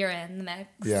 Elijah, you're in the mix.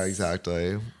 Yeah,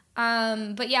 exactly.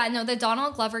 But yeah, no, the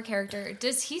Donald Glover character,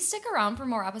 does he stick around for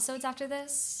more episodes after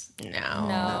this?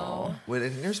 No. Wait, I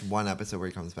think there's one episode where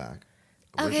he comes back.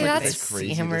 Okay, that's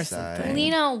crazy him or to say. something.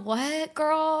 Lena, what,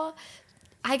 girl?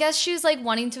 I guess she's like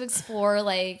wanting to explore,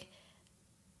 like,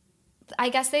 I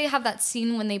guess they have that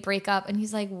scene when they break up and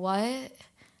he's like, what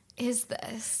is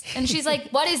this? And she's like,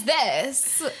 what is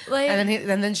this? Like,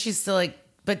 And then she's still like,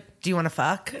 but do you want to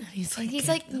fuck? And he's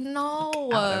like, no.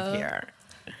 out of here.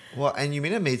 Well, and you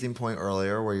made an amazing point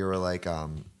earlier where you were like,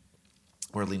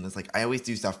 where Lena's like, I always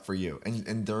do stuff for you.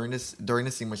 And during the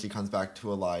scene when she comes back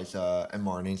to Elijah and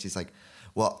Marnie, and she's like,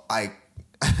 well, I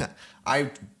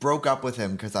broke up with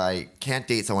him because I can't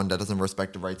date someone that doesn't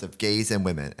respect the rights of gays and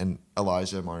women. And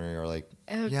Elijah and Marnie are like,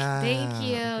 yeah. Thank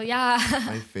you. Yeah.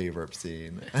 My favorite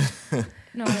scene.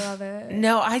 No, I love it.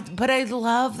 No, but I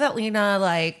love that Lena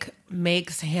like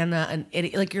makes Hannah an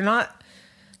idiot. Like you're not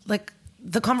like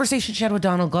the conversation she had with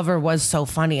Donald Glover was so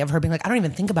funny of her being like, I don't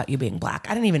even think about you being black.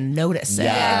 I didn't even notice it.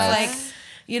 Yes. It's like,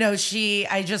 you know,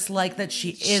 I just like that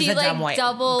she is a like dumb white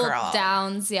double girl.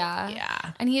 downs, yeah.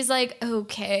 Yeah. And he's like,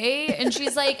 okay. And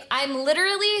she's like, I'm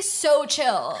literally so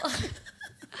chill.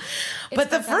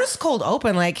 But the first cold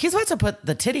open, like he's about to put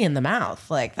the titty in the mouth.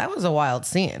 Like that was a wild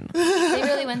scene. They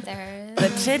really went there. The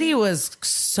titty was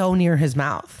so near his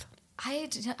mouth.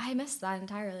 I missed that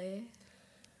entirely.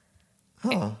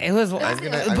 Huh. It was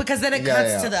I'm because then it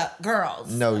cuts to the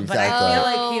girls. No, But I exactly. feel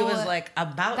like he was like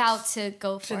about to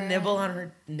go for to it. nibble on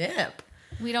her nip.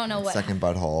 We don't know what. Second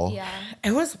butthole. Yeah.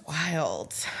 It was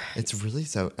wild. It's really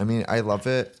so. I mean, I love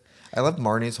it. I love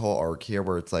Marnie's whole arc here,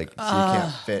 where it's like she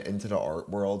can't fit into the art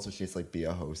world, so she has to like be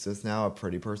a hostess now, a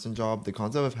pretty person job. The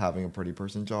concept of having a pretty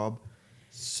person job,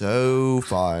 so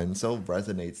fun, so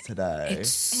resonates today. It's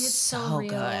so real.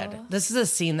 good. This is a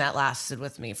scene that lasted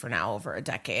with me for now over a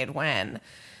decade when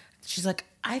she's like,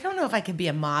 I don't know if I could be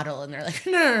a model. And they're like,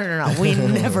 no. We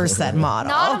never said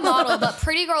model. Not a model, but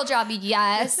pretty girl job,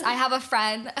 yes. I have a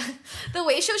friend. The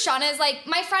way Shoshana is like,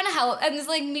 my friend helped, and is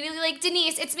like immediately like,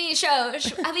 Denise, it's me,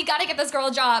 Shosh. We gotta get this girl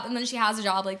a job. And then she has a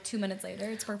job like 2 minutes later.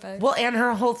 It's perfect. Well, and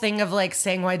her whole thing of like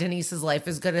saying why Denise's life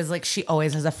is good is like she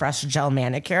always has a fresh gel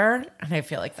manicure. And I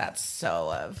feel like that's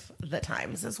so of the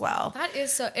times as well. That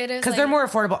is so, it is. Because they're more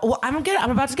affordable. Well, I'm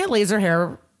about to get laser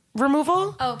hair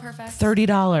removal. Oh, perfect.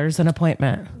 $30 an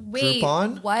appointment. Wait,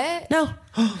 Groupon? what? No,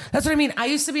 that's what I mean. I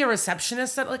used to be a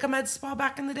receptionist at like a med spa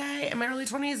back in the day in my early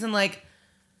 20s, and like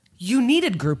you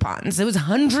needed Groupons. It was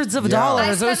hundreds of I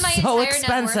dollars. It was spent my so entire net worth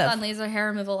expensive, on laser hair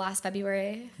removal last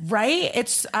February. right?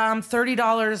 It's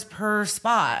 $30 per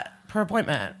spot per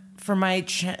appointment for my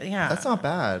yeah. That's not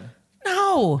bad.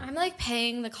 No. I'm like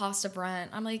paying the cost of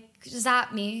rent. I'm like,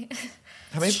 zap me.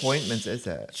 How many appointments is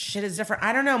it? Shit is different.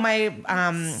 I don't know.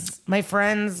 My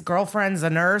friend's girlfriend's a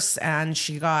nurse, and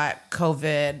she got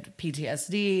COVID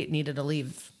PTSD, needed to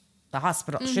leave the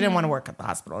hospital. She didn't want to work at the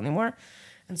hospital anymore.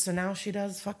 And so now she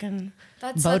does fucking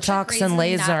Botox and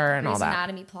laser and all that.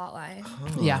 Anatomy plotline.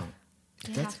 Yeah.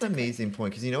 That's an amazing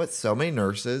point, because you know what? So many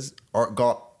nurses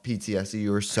got PTSD.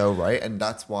 You were so right, and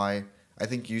that's why I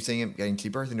think you saying it getting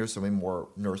cheaper. I think there's so many more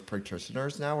nurse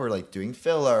practitioners now who are like doing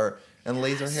filler and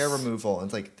laser hair removal. And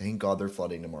it's like, thank God they're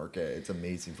flooding the market. It's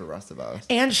amazing for the rest of us.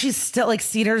 And she's still like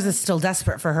Cedars is still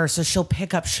desperate for her, so she'll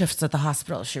pick up shifts at the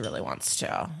hospital if she really wants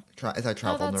to. Is that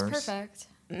travel Oh, that's nurse? perfect.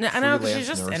 No, I know, because she's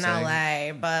Freelance just in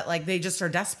nursing. LA, but like they just are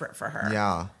desperate for her.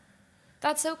 Yeah.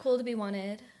 That's so cool to be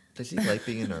wanted. Does she like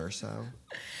being a nurse though?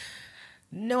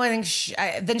 No, I think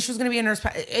then she was going to be a nurse.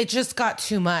 It just got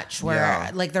too much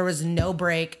where like there was no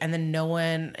break, and then no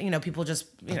one, people just,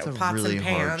 That's a pots really and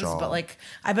hard pans. job. But like,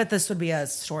 I bet this would be a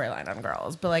storyline on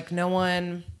Girls, but like no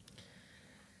one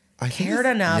cared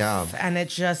enough, and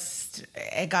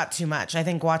it got too much. I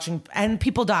think watching, and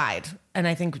people died, and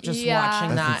I think just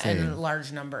watching That's that in insane.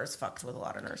 large numbers fucked with a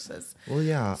lot of nurses. Well,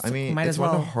 yeah. I mean, might it's as one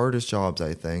of well. the hardest jobs,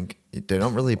 I think. They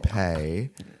don't really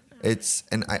pay.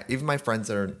 Even my friends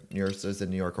that are nurses in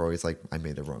New York are always like, I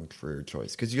made the wrong career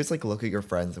choice. Because you just like look at your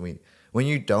friends, and when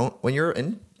you're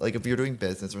in, like if you're doing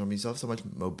business or something, you still have so much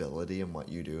mobility in what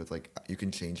you do. It's like you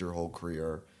can change your whole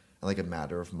career in like a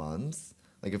matter of months.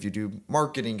 Like if you do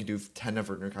marketing, you can do 10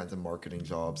 different kinds of marketing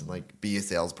jobs and like be a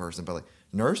salesperson. But like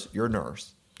nurse, you're a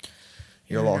nurse.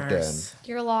 You're locked in.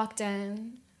 You're locked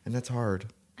in. And that's hard.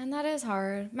 And that is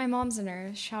hard. My mom's a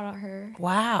nurse. Shout out her.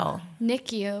 Wow.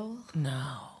 NICU.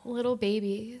 No. Little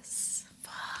babies.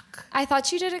 Fuck. I thought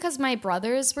she did it because my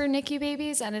brothers were NICU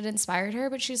babies and it inspired her.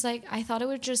 But she's like, I thought it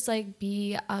would just like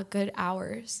be good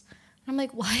hours. I'm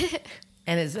like, what?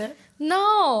 And is it?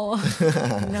 No.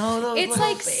 No, those It's little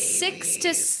like babies. 6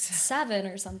 to 7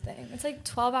 or something. It's like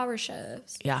 12-hour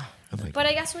shifts. Yeah. Oh my But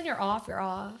I guess when you're off, you're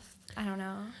off. I don't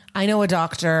know. I know a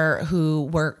doctor who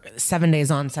works 7 days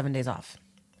on, 7 days off.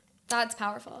 That's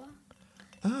powerful.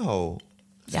 Oh,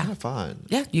 it's kind of fun.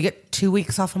 Yeah, you get 2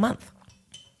 weeks off a month.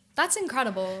 That's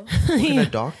incredible. What kind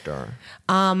of doctor?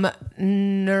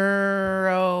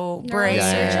 Neuro brain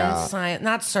Yeah. science,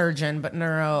 not surgeon, but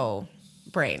neuro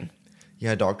brain.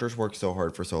 Yeah, doctors work so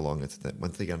hard for so long. It's that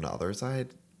once they get on the other side.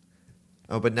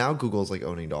 Oh, but now Google's like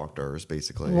owning doctors,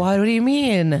 basically. What do you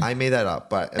mean? I made that up,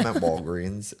 but it meant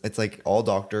Walgreens. It's like all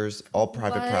doctors, all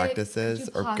private What practices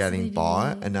could you are getting possibly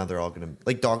bought, be? and now they're all gonna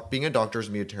like being a doctor is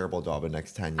gonna be a terrible job in the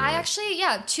next 10 years. I actually,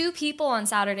 yeah, 2 people on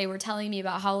Saturday were telling me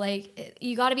about how like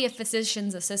you got to be a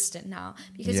physician's assistant now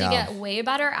because you Yeah. get way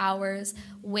better hours,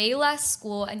 way less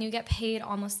school, and you get paid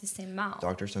almost the same amount.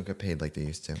 Doctors don't get paid like they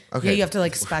used to. Okay, Yeah, you have to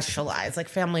like specialize, like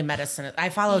family medicine. I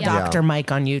follow Yeah. Dr.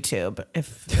 Mike on YouTube.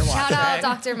 If you're watching, Shout out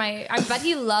Dr. Mike. I bet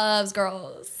he loves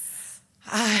girls.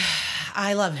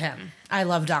 I love him. I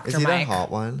love Dr. is he Mike. the hot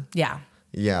one? Yeah.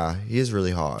 Yeah, he is really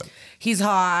hot. He's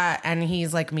hot and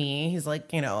he's like me. He's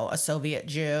like, a Soviet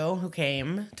Jew who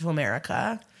came to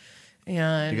America.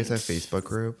 And You guys have a Facebook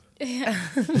group?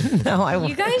 no, I You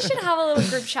won't. guys should have a little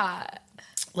group chat.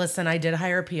 Listen, I did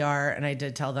hire PR and I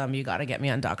did tell them you got to get me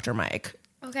on Dr. Mike.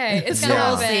 Okay, it's gonna Yeah.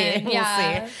 We'll happen. see.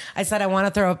 Yeah. We'll see. I said I want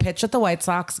to throw a pitch at the White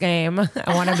Sox game.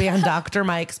 I want to be on Dr.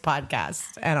 Mike's podcast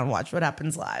and on Watch What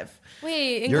Happens Live.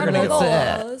 Wait, You're gonna incredible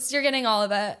get it. goals. You're getting all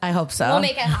of it. I hope so. We'll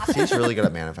make it happen. She's really good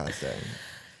at manifesting.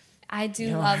 I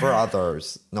do love For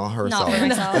others, not herself. Not for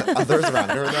myself. Others around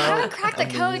her, though. I haven't cracked the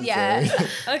code yet.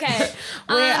 Okay.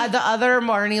 Wait, the other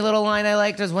Marnie little line I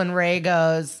liked is when Ray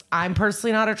goes, "I'm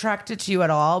personally not attracted to you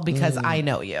at all because I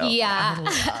know you." Yeah. I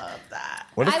love that.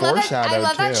 What a I love that. foreshadow, I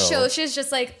love that too. Shosha's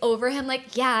just like over him,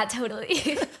 like, yeah,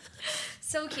 totally.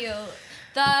 So cute.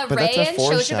 The But Ray that's a and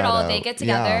Shosha but all they foreshadow. get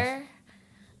together. Yeah.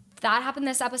 That happened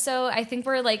this episode. I think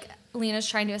we're like Lena's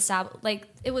trying to establish, like,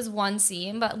 it was one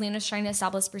scene, but Lena's trying to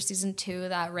establish for season 2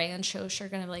 that Ray and Shosha are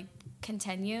gonna like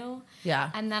continue.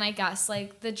 Yeah. And then I guess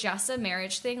like the Jessa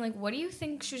marriage thing, like, what do you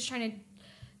think she was trying to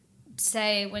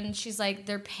say when she's like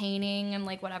they're painting and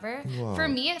like whatever? Whoa. For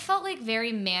me, it felt like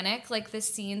very manic, like the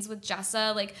scenes with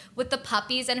Jessa, like with the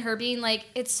puppies and her being like,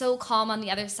 it's so calm on the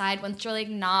other side once you're like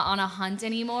not on a hunt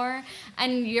anymore,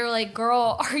 and you're like,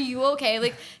 girl, are you okay?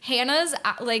 Like Hannah's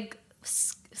like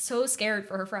so scared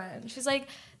for her friend. She's like,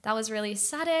 that was really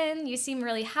sudden, you seem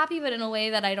really happy but in a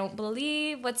way that I don't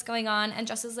believe. What's going on? And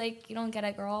Jessa's like, you don't get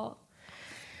it, girl.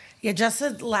 Yeah,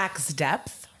 Jessa lacks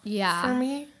depth Yeah. for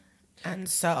me. And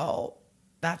so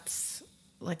that's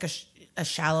like a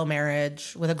shallow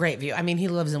marriage with a great view. I mean, he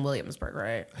lives in Williamsburg,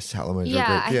 right? Salaman's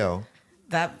Yeah, great view.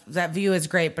 That view is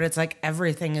great, but it's like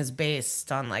everything is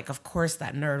based on like, of course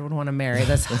that nerd would want to marry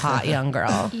this hot young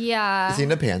girl. Yeah. Is he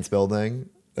in a pants building?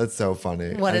 That's so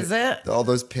funny. What is it? All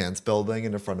those pants building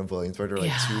in the front of Williamsburg are like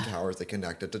Yeah. 2 towers that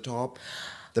connect at the top.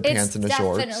 The It's pants and the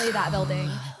shorts. definitely that building.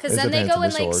 Because It's then the they pants go and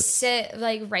and the like shorts. sit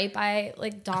like right by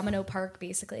like Domino Park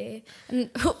basically. And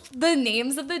the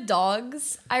names of the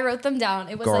dogs, I wrote them down.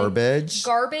 It was Garbage.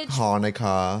 like garbage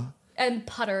Hanukkah. and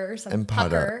putter or something. And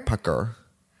Pucker.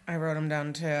 I wrote him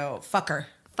down too. Fucker.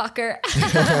 Fucker.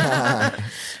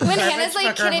 When Hannah's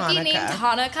like, fucker, can it be named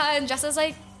Hanukkah. Hanukkah? And Jessa's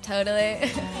like,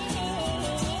 totally.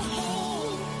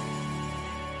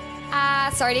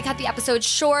 Sorry to cut the episode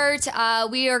short.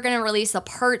 We are going to release a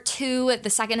part 2, the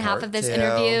second half Part of this 2.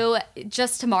 interview,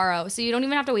 just tomorrow. So you don't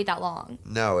even have to wait that long.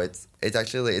 No, it's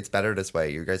actually it's better this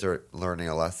way. You guys are learning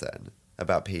a lesson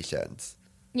about patience.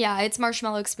 Yeah, it's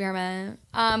Marshmallow Experiment.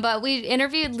 But we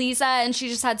interviewed Liza, and she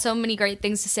just had so many great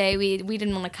things to say. We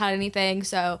didn't want to cut anything,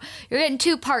 so you're getting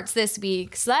 2 parts this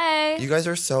week. Slay! You guys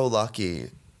are so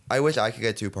lucky. I wish I could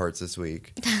get 2 parts this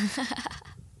week.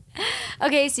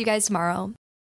 Okay, see you guys tomorrow.